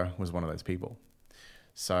grandfather was one of those people.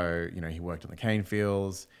 So, he worked on the cane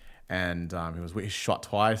fields and he was shot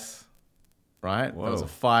twice, right? Whoa. There was a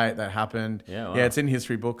fight that happened. Yeah, wow. Yeah, it's in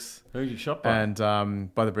history books. Who you shot by?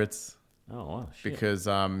 And by the Brits. Oh, wow. Shit. Because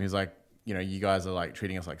he's like, you guys are like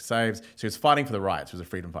treating us like slaves. So he was fighting for the rights. He was a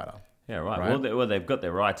freedom fighter. Yeah, right. Well, they've got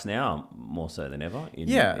their rights now more so than ever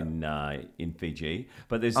in Fiji.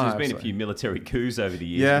 But there's been a few military coups over the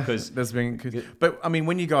years. Yeah, because there's been coups. But I mean,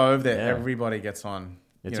 when you go over there, everybody gets on.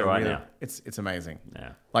 It's all right really, now. It's amazing.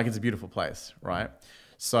 Yeah. Like it's a beautiful place, right?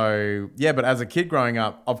 So yeah, but as a kid growing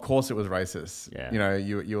up, of course it was racist. Yeah.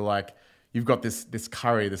 You were like, you've got this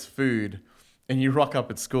curry, this food, and you rock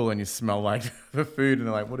up at school and you smell like the food, and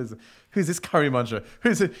they're like, who's this curry muncher?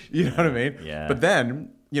 Who's it? You know what I mean? Yeah. But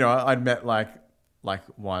then, I'd met like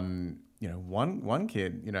one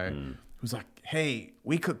kid, who's like, hey,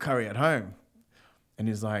 we cook curry at home. And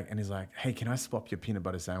he's like, hey, can I swap your peanut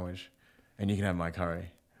butter sandwich? And you can have my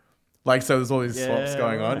curry. Like, so there's all these swaps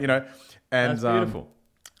going on, And that's beautiful.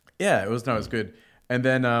 Yeah, it was good. And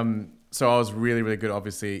then, so I was really, really good,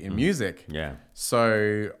 obviously, in music. Yeah.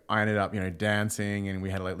 So I ended up, dancing, and we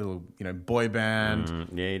had a little, boy band.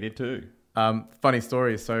 Yeah, you did too. Funny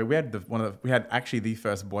story. So we had we had actually the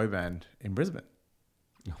first boy band in Brisbane.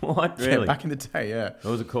 What? Really? Yeah, back in the day, yeah.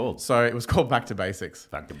 What was it called? So it was called Back to Basics.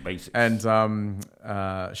 Back to Basics. And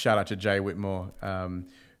shout out to Jay Whitmore,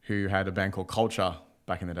 who had a band called Culture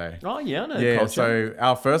back in the day. Oh, yeah, I know Yeah, Culture. so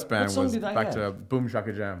our first band What song was did they Back have? to Boom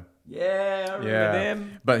Shaka Jam. Yeah, I remember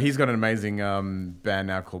them. But he's got an amazing band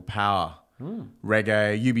now called Power.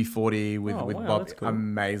 Reggae, UB40 with wow, Bob. that's cool.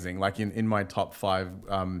 Amazing. Like in my top 5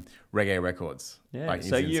 reggae records. Yeah, Like,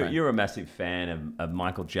 so it's insane. you're a massive fan of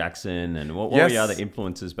Michael Jackson, and what were your other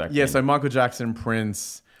influences back then? Yeah, so Michael Jackson,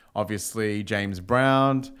 Prince, obviously James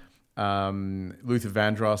Brown, Luther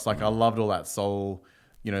Vandross. Like I loved all that soul,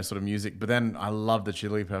 sort of music. But then I loved the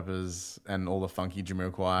Chili Peppers and all the funky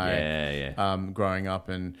Jamiroquai. Yeah. Growing up,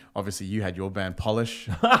 and obviously you had your band Polish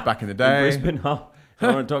back in the day. In Brisbane, I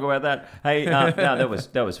want to talk about that. Hey, no,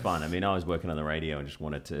 that was fun. I mean, I was working on the radio and just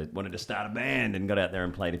wanted to start a band and got out there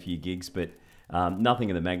and played a few gigs, but nothing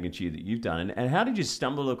of the magnitude that you've done. And how did you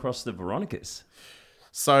stumble across the Veronicas?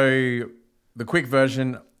 So the quick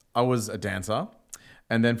version, I was a dancer,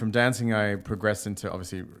 and then from dancing I progressed into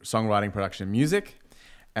obviously songwriting, production, music,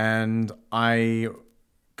 and I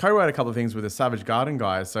co-wrote a couple of things with the Savage Garden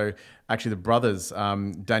guys. So actually the brothers,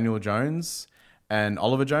 Daniel Jones and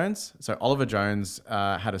Oliver Jones. So Oliver Jones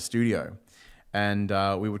had a studio, and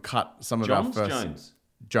we would cut some of our first. Jones.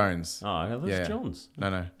 Jones. Oh, that's Yeah. Johns.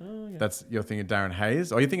 No. That's you're thinking Darren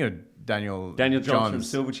Hayes, or you're thinking of Daniel Johns from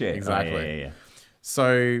Silverchair. Exactly. Oh, yeah.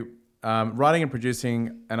 So writing and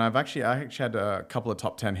producing, and I actually had a couple of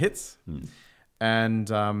top 10 hits, and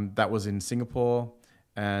that was in Singapore,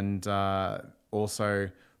 and also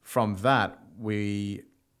from that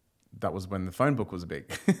was when the phone book was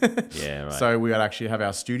big. Yeah, right. So we would actually have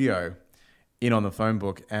our studio in on the phone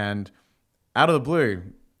book, and out of the blue,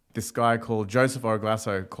 this guy called Joseph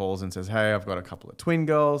Orglasso calls and says, "Hey, I've got a couple of twin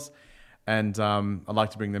girls, and I'd like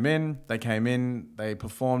to bring them in." They came in, they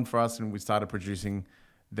performed for us, and we started producing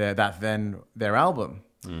their album.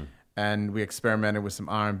 And we experimented with some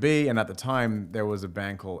R&B, and at the time there was a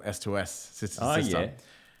band called S2S, Sister to Sister. Yeah.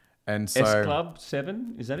 And so S Club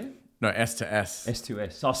 7, is that it? no, S to S.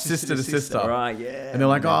 S2S. Oh, Sister to Sister. Right, yeah. And they're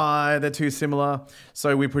like, oh, they're too similar.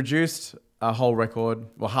 So we produced a whole record,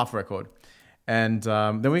 well, half a record. And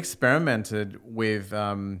then we experimented with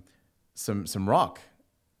some rock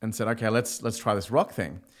and said, okay, let's try this rock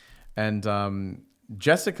thing. And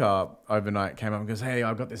Jessica overnight came up and goes, hey,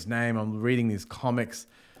 I've got this name. I'm reading these comics.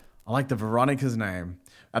 I like the Veronica's name.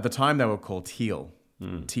 At the time, they were called Teal,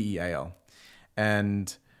 Teal.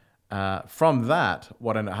 And from that,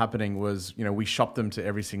 what ended up happening was, we shopped them to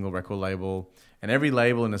every single record label, and every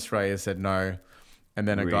label in Australia said no. And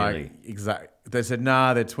then a guy, they said,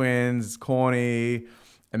 nah, they're twins, it's corny.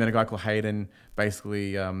 And then a guy called Hayden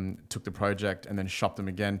basically took the project and then shopped them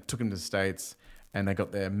again, took them to the States, and they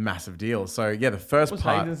got their massive deal. So yeah, the first What's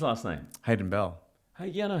part. Hayden's last name? Hayden Bell. Hey,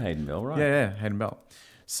 yeah, I know Hayden Bell, right? Yeah, Hayden Bell.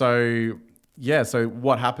 So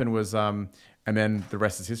what happened was, and then the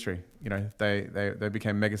rest is history. They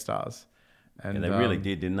became megastars. And Yeah, they really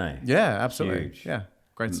did, didn't they? Yeah, absolutely. Huge. Yeah,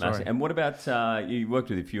 great story. Massive. And what about, you worked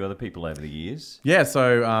with a few other people over the years? Yeah,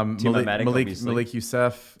 so Tim-O-Matic, obviously. Malik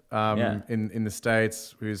Youssef Yeah. in the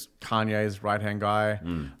States, who's Kanye's right-hand guy.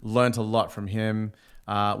 Learned a lot from him.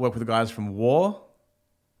 Worked with the guys from War.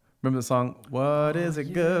 Remember the song, What Is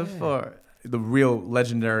It Good For? The real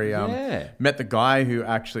legendary. Met the guy who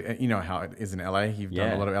actually, you know how it is in LA. You've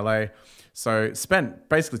done a lot of LA. So spent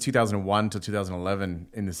basically 2001 to 2011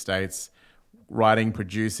 in the States, writing,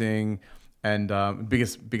 producing, and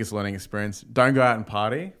biggest learning experience. Don't go out and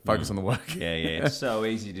party. Focus on the work. Yeah. It's so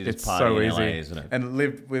easy to just It's party so in easy. LA, isn't it? And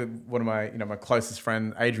lived with one of my closest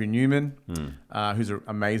friend, Adrian Newman, who's an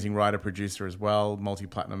amazing writer, producer as well,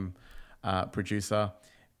 multi-platinum producer.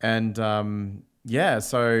 And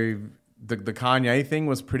so the Kanye thing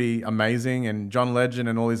was pretty amazing, and John Legend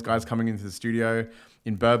and all these guys coming into the studio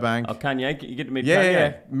in Burbank. Oh, Kanye, you get to meet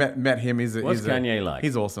Yeah. Kanye? Met him. What's Kanye like?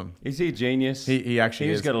 He's awesome. Is he a genius? He actually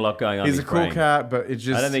He's is. got a lot going on. He's in a his cool brain. cat, but it's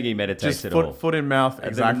just I don't think he meditates just at foot, all. Foot in mouth,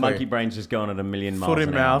 exactly. The monkey brain's just going at a million miles Foot in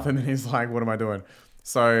an mouth, hour. and then he's like, "What am I doing?"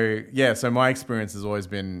 So my experience has always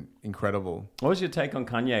been incredible. What was your take on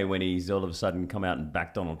Kanye when he's all of a sudden come out and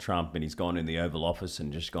backed Donald Trump, and he's gone in the Oval Office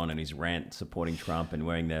and just gone on his rant supporting Trump and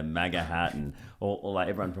wearing the MAGA hat, and all like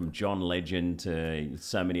everyone from John Legend to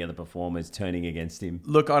so many other performers turning against him?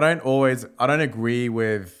 Look, I don't agree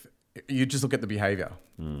with. You just look at the behavior,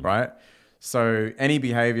 right? So any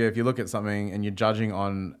behavior, if you look at something and you're judging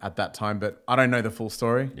on at that time, but I don't know the full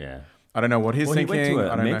story. Yeah. I don't know what he's thinking. He went I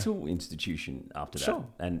to a don't know. mental institution after Sure.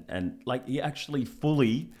 that, and like he actually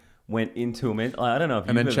fully went into a mental. I don't know if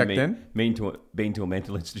And you've then ever checked been to a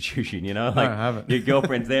mental institution. Like I haven't. your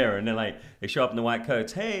girlfriend's there, and then they show up in the white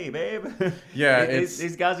coats. Hey, babe. Yeah,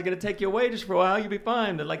 these guys are gonna take you away just for a while. You'll be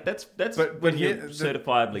fine. They're like that's But when here- you're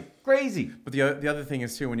certifiably crazy. But the other thing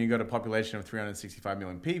is too, when you've got a population of 365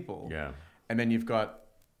 million people, and then you've got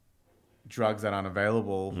drugs that aren't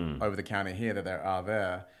available over the counter here that there are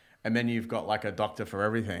there, and then you've got like a doctor for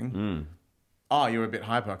everything. Oh, you're a bit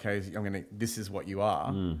hyper. Okay, this is what you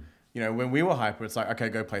are. When we were hyper, it's like, okay,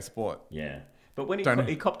 go play sport. Yeah, but when Don't-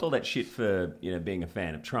 he copped all that shit for being a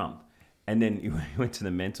fan of Trump, and then he went to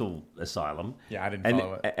the mental asylum. Yeah, I didn't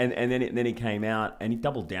follow it. And then he came out and he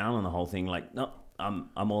doubled down on the whole thing. Like, no, I'm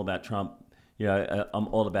all about Trump. I'm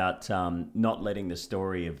all about not letting the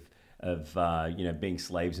story of being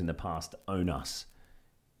slaves in the past own us.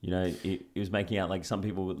 He was making out like some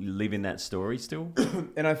people live in that story still.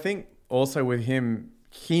 And I think also with him,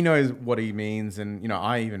 he knows what he means. And,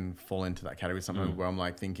 I even fall into that category sometimes where I'm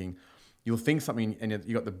like thinking, you'll think something and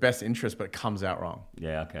you got the best interest, but it comes out wrong.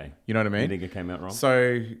 Yeah, okay. You know what I mean? You think it came out wrong?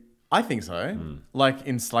 So I think so. Like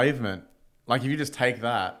enslavement, like if you just take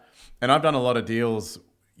that, and I've done a lot of deals,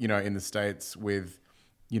 in the States with,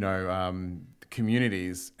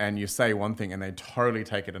 communities, and you say one thing and they totally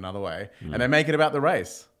take it another way and they make it about the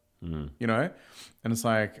race, and it's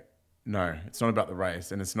like, no, it's not about the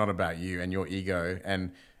race, and it's not about you and your ego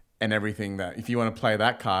and everything that, if you want to play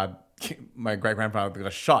that card, my great grandfather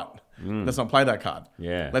got shot. Let's not play that card.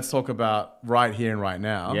 Yeah. Let's talk about right here and right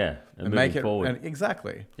now. Yeah, and make moving it forward. And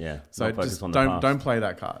exactly. Yeah, So not focus just on the past. don't play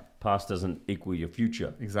that card. Past doesn't equal your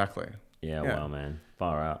future. Exactly. Yeah, Yeah. well, man,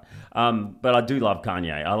 far out. But I do love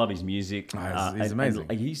Kanye. I love his music. He's amazing.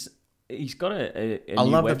 And he's got a I new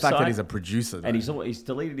love the website, fact that he's a producer. Though. and he's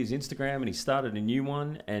deleted his Instagram and he started a new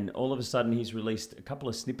one. And all of a sudden, he's released a couple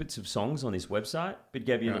of snippets of songs on this website, but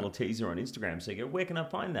gave you a little teaser on Instagram. So you go, where can I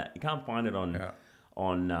find that? You can't find it on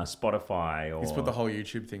Spotify or. He's put the whole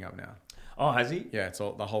YouTube thing up now. Oh, has he? Yeah, it's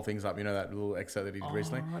all the whole thing's up. You know that little excerpt that he did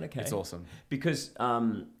recently? Right, okay. It's awesome. Because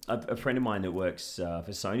a friend of mine that works for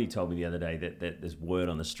Sony told me the other day that there's word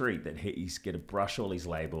on the street that he's going to brush all his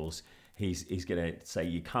labels. He's going to say,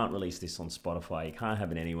 you can't release this on Spotify. You can't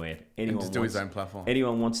have it anywhere. If anyone just do his own platform.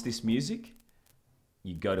 Anyone wants this music,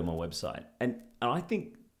 you go to my website. And I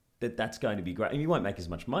think that's going to be great. And he won't make as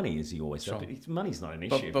much money as he always does, but money's not an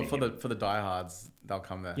issue. But for the diehards, they'll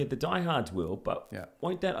come there. Yeah, the diehards will, but Yeah.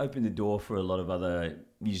 won't that open the door for a lot of other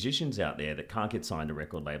musicians out there that can't get signed to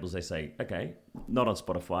record labels? They say, okay, not on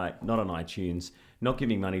Spotify, not on iTunes, not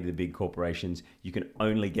giving money to the big corporations. You can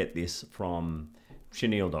only get this from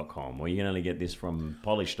Chanel.com, or you can only get this from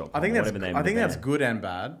Polish.com. I think whatever the name of the that's band. good and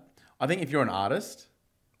bad. I think if you're an artist,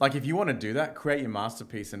 like if you want to do that, create your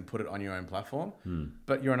masterpiece and put it on your own platform.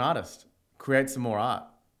 But you're an artist, create some more art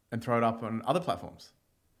and throw it up on other platforms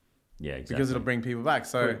Yeah, exactly. because it'll bring people back.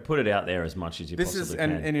 So put it out there as much as you this possibly is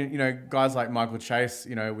can. and you know guys like Michael Chase.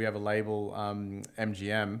 You know we have a label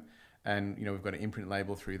MGM, and you know we've got an imprint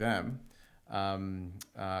label through them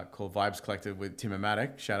called Vibes Collective with Tim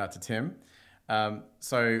Amatic. Shout out to Tim.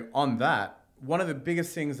 So on that, one of the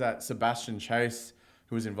biggest things that Sebastian Chase,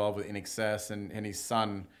 who was involved with INXS, and his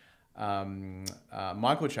son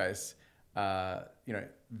Michael Chase, you know,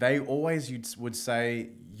 they always would say,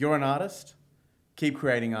 "You're an artist, keep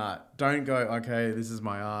creating art. Don't go, okay, this is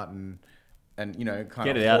my art," and you know, kind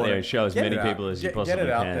Get of it out hoard there it. and show as Get many it out. people as you Get possibly it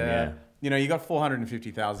out can, there. yeah. You know, you got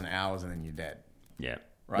 450,000 hours, and then you're dead. Yeah.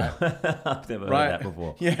 Right? I've never Right? heard that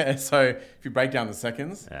before. Yeah. So if you break down the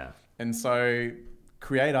seconds, Yeah. and so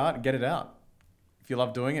create art and get it out. If you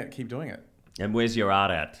love doing it, keep doing it. And where's your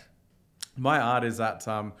art at? My art is at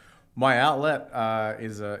my outlet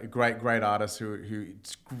is a great artist who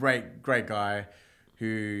it's great guy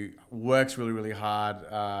who works really hard.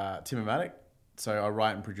 Tim Amatic. So I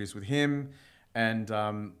write and produce with him, and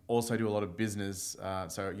also do a lot of business.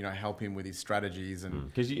 So you know, help him with his strategies and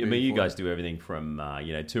Because you moving guys forward. do everything from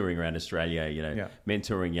you know, touring around Australia, you know, Yeah.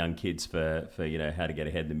 mentoring young kids for you know, how to get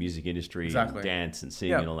ahead in the music industry, Exactly. and dance and sing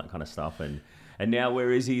Yeah. and all that kind of stuff. And now where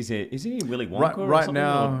is he? Is he in Willy Wonka or Right something?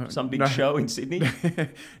 now, Or some big no. show in Sydney?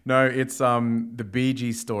 No, it's the Bee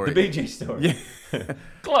Gees story. The Bee Gees story. Yeah.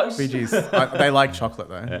 Close. Bee Gees. They like chocolate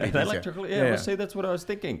though. Bee They Gees, like chocolate. Yeah, well, see, that's what I was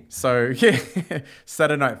thinking. So yeah,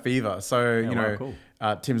 Saturday Night Fever. So you wow, know, cool.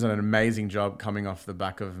 Tim's done an amazing job coming off the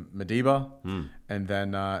back of Madiba, and then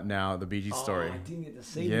now the Bee Gees story. Oh, I didn't get to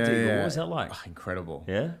see the Diva. What was that like? Oh, incredible.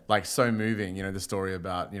 Yeah? like so moving. You know, the story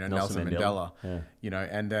about Nelson Mandela. Yeah. You know,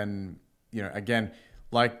 and then again,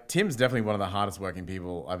 like Tim's definitely one of the hardest working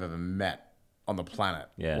people I've ever met on the planet.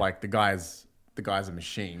 Yeah. Like the guy's a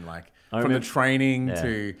machine. Like I from remember- the training Yeah.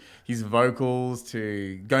 to his vocals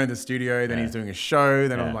to going to the studio, then he's doing a show.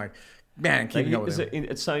 Then Yeah. I'm like, man, keeping up with him.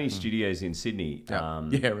 At Sony Studios in Sydney,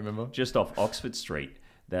 Yeah, remember? just off Oxford Street,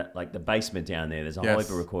 that like the basement down there. There's a whole Yes.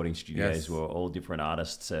 heap of recording studios Yes. where all different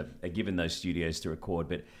artists are given those studios to record.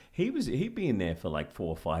 But he'd be in there for like 4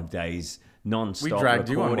 or 5 days non-stop dragged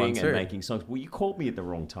you on one recording and too. making songs. Well, you called me at the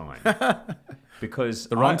wrong time because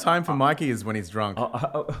The wrong time for Mikey is when he's drunk.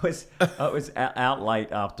 I was out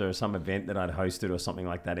late after some event that I'd hosted or something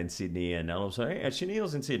like that in Sydney, and I'll say, hey,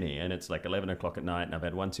 Chanel's in Sydney, and it's like 11 o'clock at night, and I've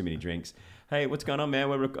had one too many drinks. Hey, what's going on, man?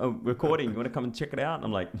 We're recording. You want to come and check it out? And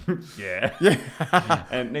I'm like, yeah.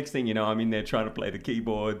 And next thing you know, I'm in there trying to play the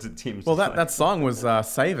keyboards, and Tim's Well, just like, that song was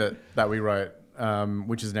 "Save It" that we wrote,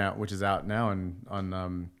 which is out now and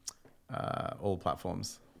on all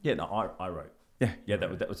platforms. yeah, no, I wrote. Yeah. Yeah, that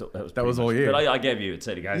was That pretty was all much- you. But I gave you it,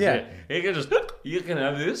 said he goes, Yeah. yeah, you can just you can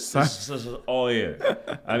have this. This is all you.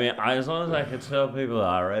 I mean, as long as I can tell people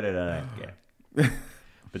I read it, I don't care.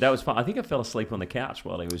 But that was fun. I think I fell asleep on the couch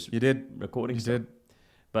while he was You did. recording. You stuff. did.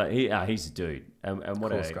 But he's a dude, and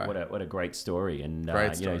what Coolest guy. what a great story, and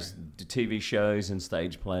Great you know, story. the TV shows and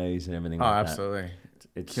stage plays and everything Oh, like absolutely. that.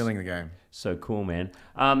 It's Killing the game. so cool, man.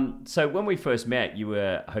 So when we first met, you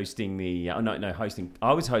were hosting the hosting.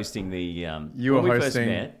 I was hosting the. You when were we first hosting-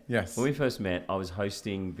 met, yes. When we first met, I was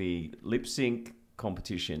hosting the lip sync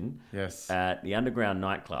competition. Yes. At the Underground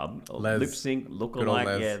nightclub. Les. Lip sync Good old lookalike.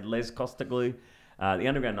 Les. Yeah, Les Costaglou. The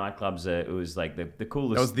underground nightclubs, it was like the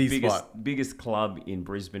coolest, That was the spot. biggest club in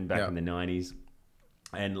Brisbane back Yeah. in the 90s.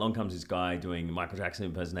 And along comes this guy doing Michael Jackson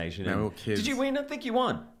impersonation. Man, and we were kids. Did you win? I think you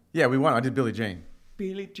won. Yeah, we won. I did Billie Jean.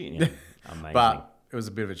 Billie Jean. Yeah. Amazing. But it was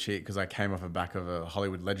a bit of a cheat because I came off the back of a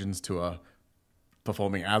Hollywood Legends tour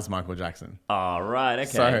performing as Michael Jackson. Oh, right, okay.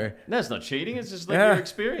 So- No, it's not cheating. It's just like Yeah. your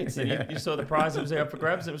experience. And you saw the prize that was there up for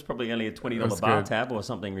grabs. It was probably only a $20 was bar good. tab or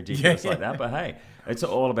something ridiculous like that. But hey, it's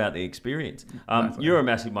all about the experience. You're a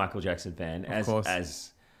massive Michael Jackson fan, course.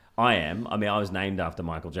 as I am. I mean, I was named after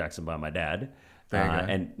Michael Jackson by my dad. There you go.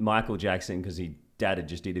 And Michael Jackson, because dad had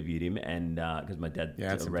just interviewed him, and because my dad's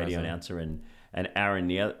that's a radio impressive. announcer, and Aaron,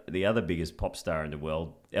 the other biggest pop star in the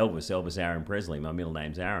world, Elvis Aaron Presley. My middle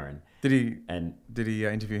name's Aaron. Did he And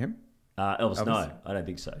interview him? Elvis, no, I don't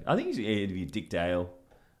think so. I think he interviewed Dick Dale,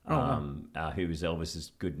 who was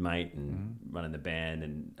Elvis's good mate and running the band.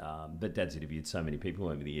 And but Dad's interviewed so many people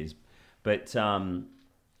over the years. But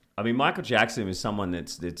I mean, Michael Jackson was someone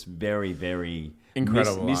that's very, very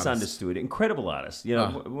Incredible artist. misunderstood. Incredible artist. You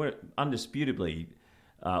know, we're undisputably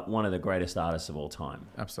one of the greatest artists of all time.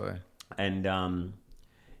 Absolutely. And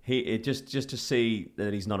just to see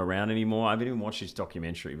that he's not around anymore. I haven't even watched his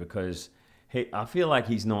documentary because I feel like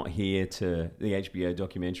he's not here the HBO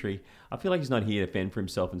documentary. I feel like he's not here to fend for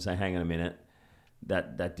himself and say, "Hang on a minute,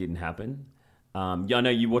 that didn't happen." Yeah, I know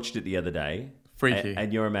you watched it the other day. Freaky.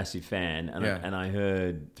 And you're a massive fan, and, Yeah. I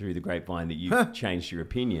heard through the grapevine that you've changed your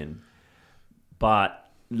opinion. But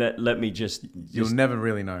let me just You'll never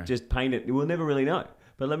really know. just paint it. We'll never really know.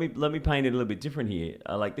 But let me paint it a little bit different here.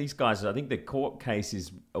 Like these guys, I think the court case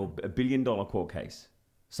is a $1 billion court case.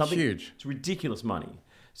 Something Huge. It's ridiculous money.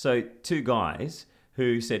 So two guys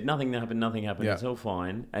who said nothing happened, Yeah. it's all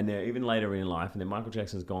fine, and they're even later in life, and then Michael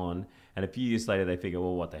Jackson's gone, and a few years later they figure,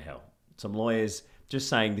 well, what the hell? Some lawyers just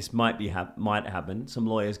saying this might happen. Some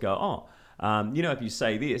lawyers go, if you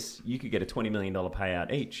say this, you could get a $20 million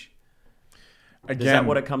payout each. Again, Is that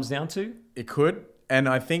what it comes down to? it could. And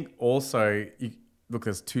I think also, look,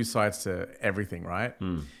 there's two sides to everything, right?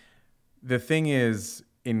 The thing is,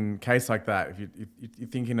 in case like that, if you're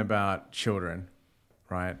thinking about children,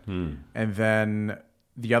 right? And then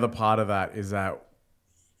the other part of that is that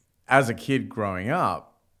as a kid growing up,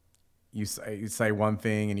 you say one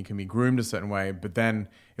thing and you can be groomed a certain way, but then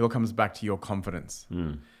it all comes back to your confidence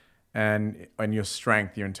and your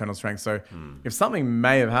strength, your internal strength. So if something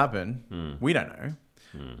may have happened, we don't know,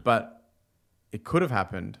 but it could have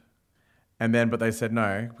happened. But they said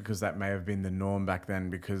no, because that may have been the norm back then,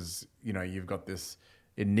 because, you've got this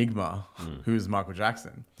enigma who's Michael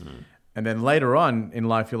Jackson. And then later on in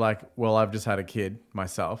life, you're like, well, I've just had a kid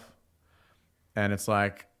myself. And it's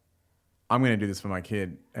like, I'm going to do this for my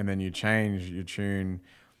kid. And then you change your tune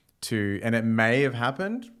and it may have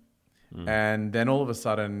happened. And then all of a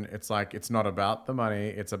sudden it's like, it's not about the money.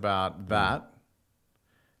 It's about that.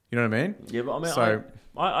 You know what I mean? Yeah, but I mean, So-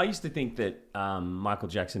 I used to think that Michael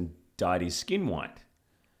Jackson dyed his skin white,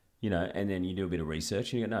 and then you do a bit of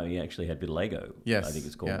research and you go, no, he actually had vitiligo. Yes, I think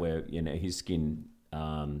it's called, yeah. where his skin,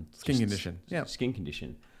 Skin condition. Yeah. skin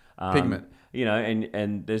condition, Pigment.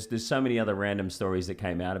 and there's so many other random stories that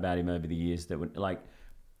came out about him over the years that were like.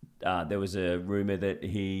 There was a rumor that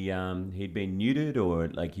he'd been neutered, or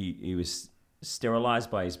like he was sterilized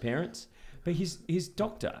by his parents, but his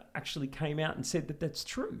doctor actually came out and said that that's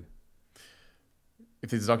true. If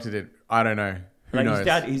his doctor did, I don't know. Who Like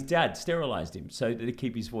knows? his dad sterilized him so that to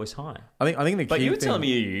keep his voice high. I think the key But you were thing, telling me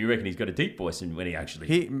you reckon he's got a deep voice, and when he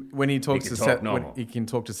actually when he talks can to talk Seth, normal. he can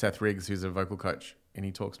talk to Seth Riggs, who's a vocal coach, and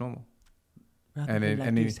he talks normal.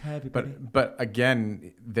 But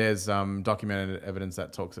again, there's documented evidence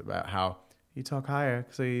that talks about how you talk higher,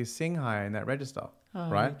 so you sing higher in that register,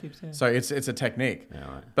 right? So it's a technique.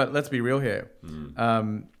 Yeah, right. But let's be real here.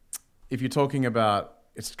 If you're talking about,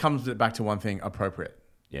 it comes back to one thing: appropriate.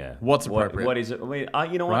 Yeah. What's appropriate? What is it? I mean,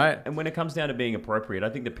 you know what? Right. And when it comes down to being appropriate, I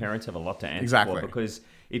think the parents have a lot to answer Exactly. for, because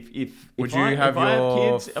if Would I you have if I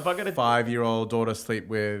your kids, if I got to 5-year-old daughter sleep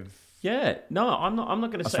with? Yeah, no, I'm not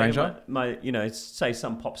going to say stranger? say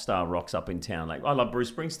some pop star rocks up in town. Like, I love Bruce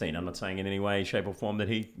Springsteen. I'm not saying in any way, shape, or form that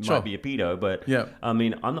he Sure. might be a pedo, but Yeah. I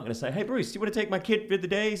mean, I'm not going to say, hey Bruce, do you want to take my kid for the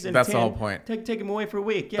days? And That's the whole point. Take him away for a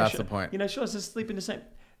week. Yeah, That's sure. the point. Sure, just sleep in the same.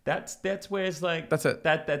 That's where it's like That's it.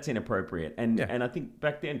 That's inappropriate. And Yeah. and I think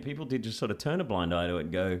back then people did just sort of turn a blind eye to it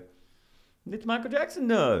and go, it's Michael Jackson,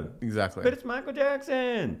 no. Exactly. But it's Michael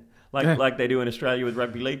Jackson. Like they do in Australia with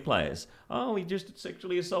rugby league players. Oh, he just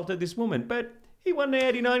sexually assaulted this woman, but he won the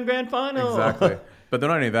 89 grand final. Exactly. But not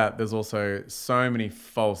only that, there's also so many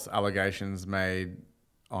false allegations made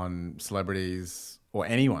on celebrities or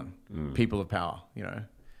anyone, people of power,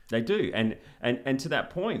 They do. And to that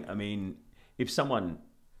point, I mean, if someone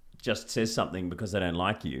just says something because they don't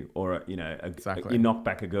like you, or Exactly. you knock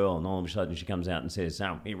back a girl and all of a sudden she comes out and says,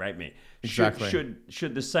 "Oh, he raped me." Exactly.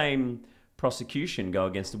 Should the same prosecution go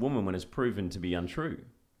against a woman when it's proven to be untrue?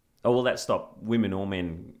 Or will that stop women or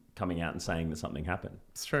men coming out and saying that something happened?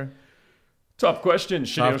 It's true. Tough question,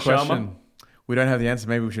 Shanil Tough Sharma. question. We don't have the answer.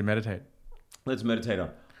 Maybe we should meditate. Let's meditate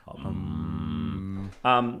on.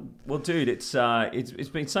 Well, dude, it's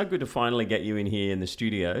been so good to finally get you in here in the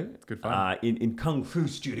studio. It's good fun. In Kung Fu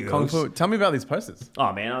Studios. Kung Fu. Tell me about these posters.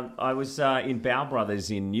 Oh man, I was in Bow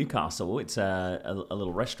Brothers in Newcastle. It's a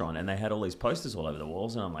little restaurant, and they had all these posters all over the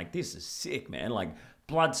walls, and I'm like, this is sick, man! Like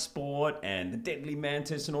Bloodsport and The Deadly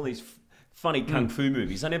Mantis and all these funny kung fu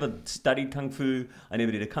movies. I never studied kung fu. I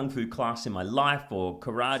never did a kung fu class in my life, or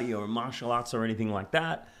karate, or martial arts, or anything like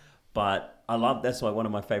that. But that's why one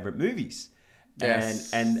of my favorite movies.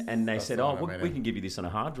 Yes. And they said, the oh, one I made we it. can give you this on a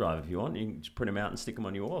hard drive if you want. You can just print them out and stick them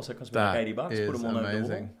on your wall. So it costs me That like $80. Put is them all over the wall.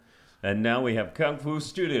 amazing. And now we have Kung Fu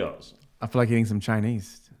Studios. I feel like eating some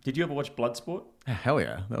Chinese. Did you ever watch Bloodsport? Hell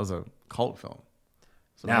yeah. That was a cult film.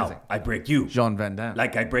 It's Now amazing. I break you Jean Van Damme.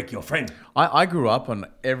 like I break your friend. I grew up on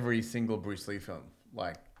every single Bruce Lee film.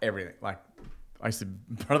 Like everything. Like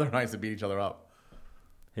brother and I used to beat each other up.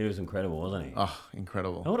 He was incredible, wasn't he? Oh,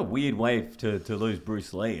 incredible. What a weird way to lose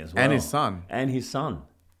Bruce Lee as well. And his son. And his son.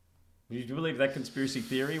 Did you believe that conspiracy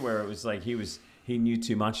theory where it was like he knew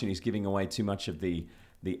too much and he's giving away too much of the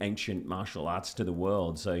ancient martial arts to the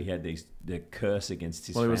world, so he had the curse against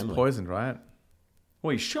his Well, he family. was poisoned, right?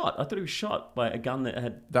 Well, he's shot. I thought he was shot by a gun that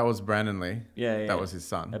had That was Brandon Lee. yeah. That was his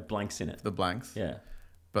son. had blanks in it. The blanks. Yeah.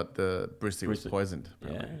 But the Bruce Lee was Bruce Lee. poisoned. Yeah.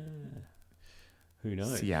 apparently. Who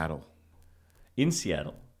knows? Seattle. In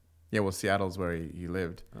Seattle. Yeah, well, Seattle's where he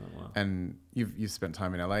lived. Oh, wow. And you've spent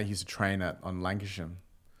time in LA. He used to train on Lancashire.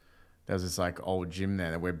 There was this like old gym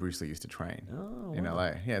there where Bruce Lee used to train in wow. LA.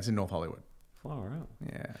 Yeah, it's in North Hollywood. Far out.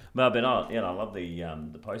 Yeah. But I love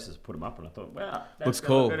the posters. Put them up, and I thought, wow, that's Looks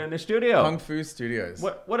gonna look cool. good in the studio. Kung Fu Studios.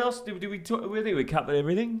 What else did we talk? I think we covered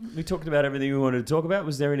everything. We talked about everything we wanted to talk about.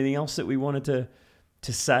 Was there anything else that we wanted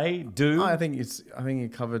to say, do? Oh, I think you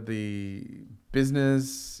covered the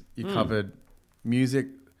business. You covered music.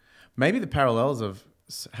 Maybe the parallels of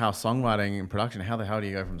how songwriting and production. How the hell do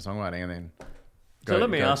you go from songwriting and then? So let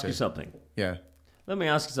me ask you something. Yeah. Let me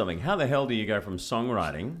ask you something. How the hell do you go from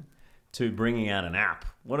songwriting to bringing out an app?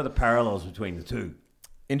 What are the parallels between the two?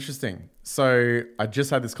 Interesting. So I just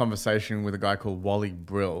had this conversation with a guy called Wally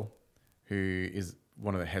Brill, who is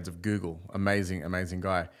one of the heads of Google. Amazing, amazing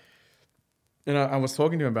guy. And I was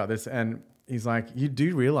talking to him about this, and he's like, you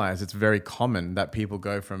do realize it's very common that people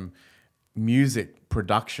go from music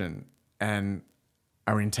production and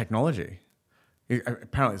are in technology.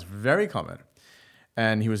 Apparently it's very common.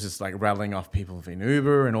 And he was just like rattling off people in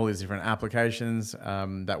Uber and all these different applications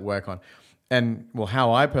that work on. And well,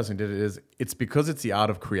 how I personally did it is it's because it's the art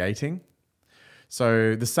of creating.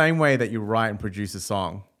 So the same way that you write and produce a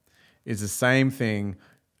song is the same thing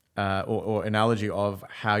or analogy of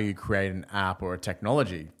how you create an app or a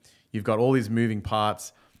technology. You've got all these moving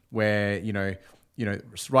parts where, you know,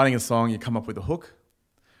 writing a song, you come up with a hook.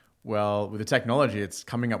 Well, with the technology, it's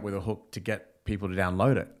coming up with a hook to get people to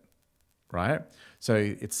download it, right? So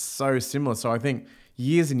it's so similar. So I think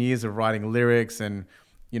years and years of writing lyrics and,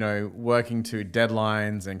 working to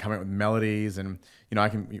deadlines and coming up with melodies and,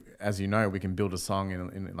 as you know, we can build a song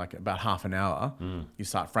in like about half an hour. You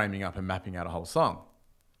start framing up and mapping out a whole song.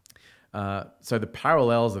 So the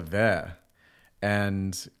parallels are there.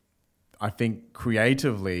 And I think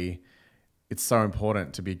creatively, it's so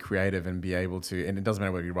important to be creative and be able to, and it doesn't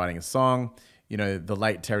matter whether you're writing a song, the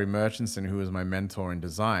late Terry Murchison, who was my mentor in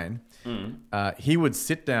design, he would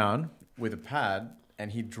sit down with a pad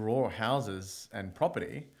and he'd draw houses and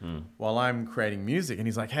property while I'm creating music. And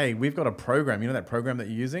he's like, hey, we've got a program. You know that program that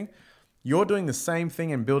you're using? You're doing the same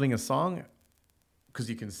thing and building a song because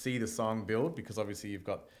you can see the song build because obviously you've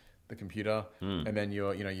got the computer and then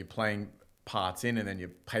you're playing parts in and then you're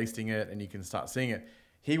pasting it and you can start seeing it.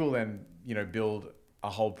 He will then, build a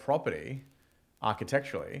whole property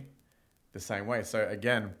architecturally the same way. So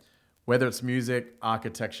again, whether it's music,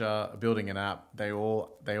 architecture, building an app, they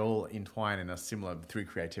all entwine and are similar through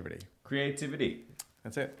creativity. Creativity.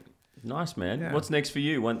 That's it. Nice, man. Yeah. What's next for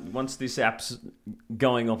you once this app's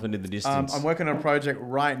going off into the distance? I'm working on a project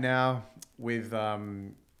right now with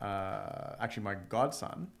actually my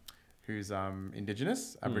godson, who's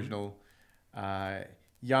Indigenous, Aboriginal,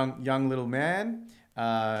 young little man.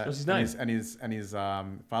 What's his name? And his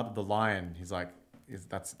father, the lion. He's like,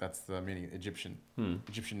 that's the meaning, Egyptian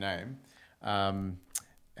name.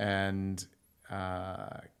 And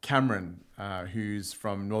Cameron, who's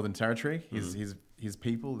from Northern Territory. his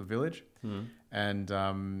people, the village, and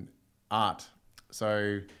art.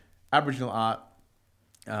 So Aboriginal art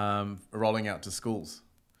rolling out to schools.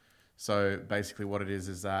 So basically what it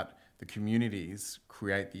is that the communities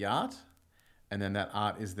create the art, and then that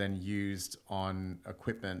art is then used on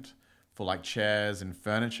equipment for like chairs and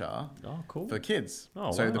furniture for kids.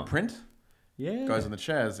 So the print goes on the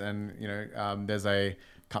chairs, and there's a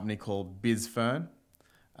company called BizFern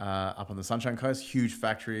up on the Sunshine Coast, huge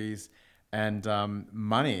factories, and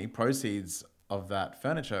proceeds of that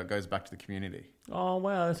furniture goes back to the community. Oh,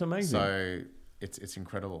 wow, that's amazing. So it's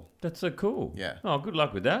incredible. That's so cool. Yeah. Oh, good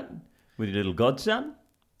luck with that. With your little godson?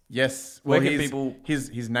 Yes. Well, Where can people...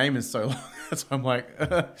 his name is so long, so I'm like,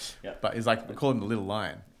 but he's like, we call him the Little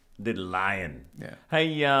Lion. Little Lion. Yeah.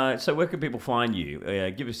 Hey, so where can people find you?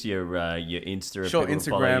 Give us your Insta. Sure, Instagram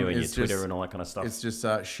follow you, and your Twitter and all that kind of stuff. It's just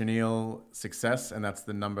Chenille Success, and that's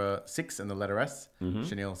the number 6 and the letter S.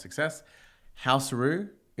 Chenille Success. Houseroo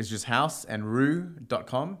is just house and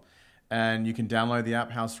roo.com, and you can download the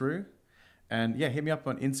app Houseroo. And yeah, hit me up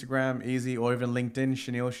on Instagram, easy, or even LinkedIn,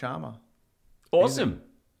 Chenille Sharma. Awesome.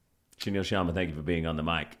 Chenille Sharma, thank you for being on the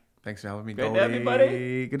mic. Thanks for having me, Great Goldie. to have you,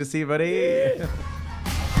 buddy. Good to see you, buddy. Yeah.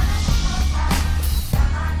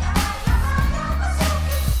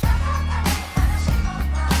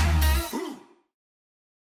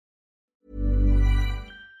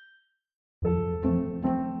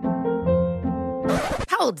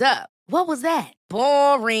 Hold up. What was that?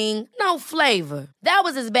 Boring. No flavor. That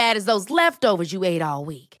was as bad as those leftovers you ate all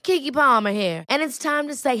week. Keke Palmer here, and it's time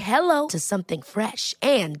to say hello to something fresh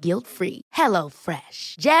and guilt-free. Hello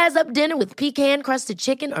Fresh. Jazz up dinner with pecan-crusted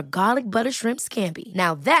chicken or garlic butter shrimp scampi.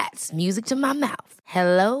 Now that's music to my mouth.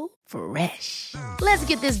 Hello Fresh. Let's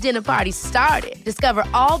get this dinner party started. Discover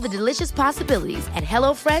all the delicious possibilities at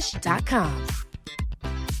HelloFresh.com.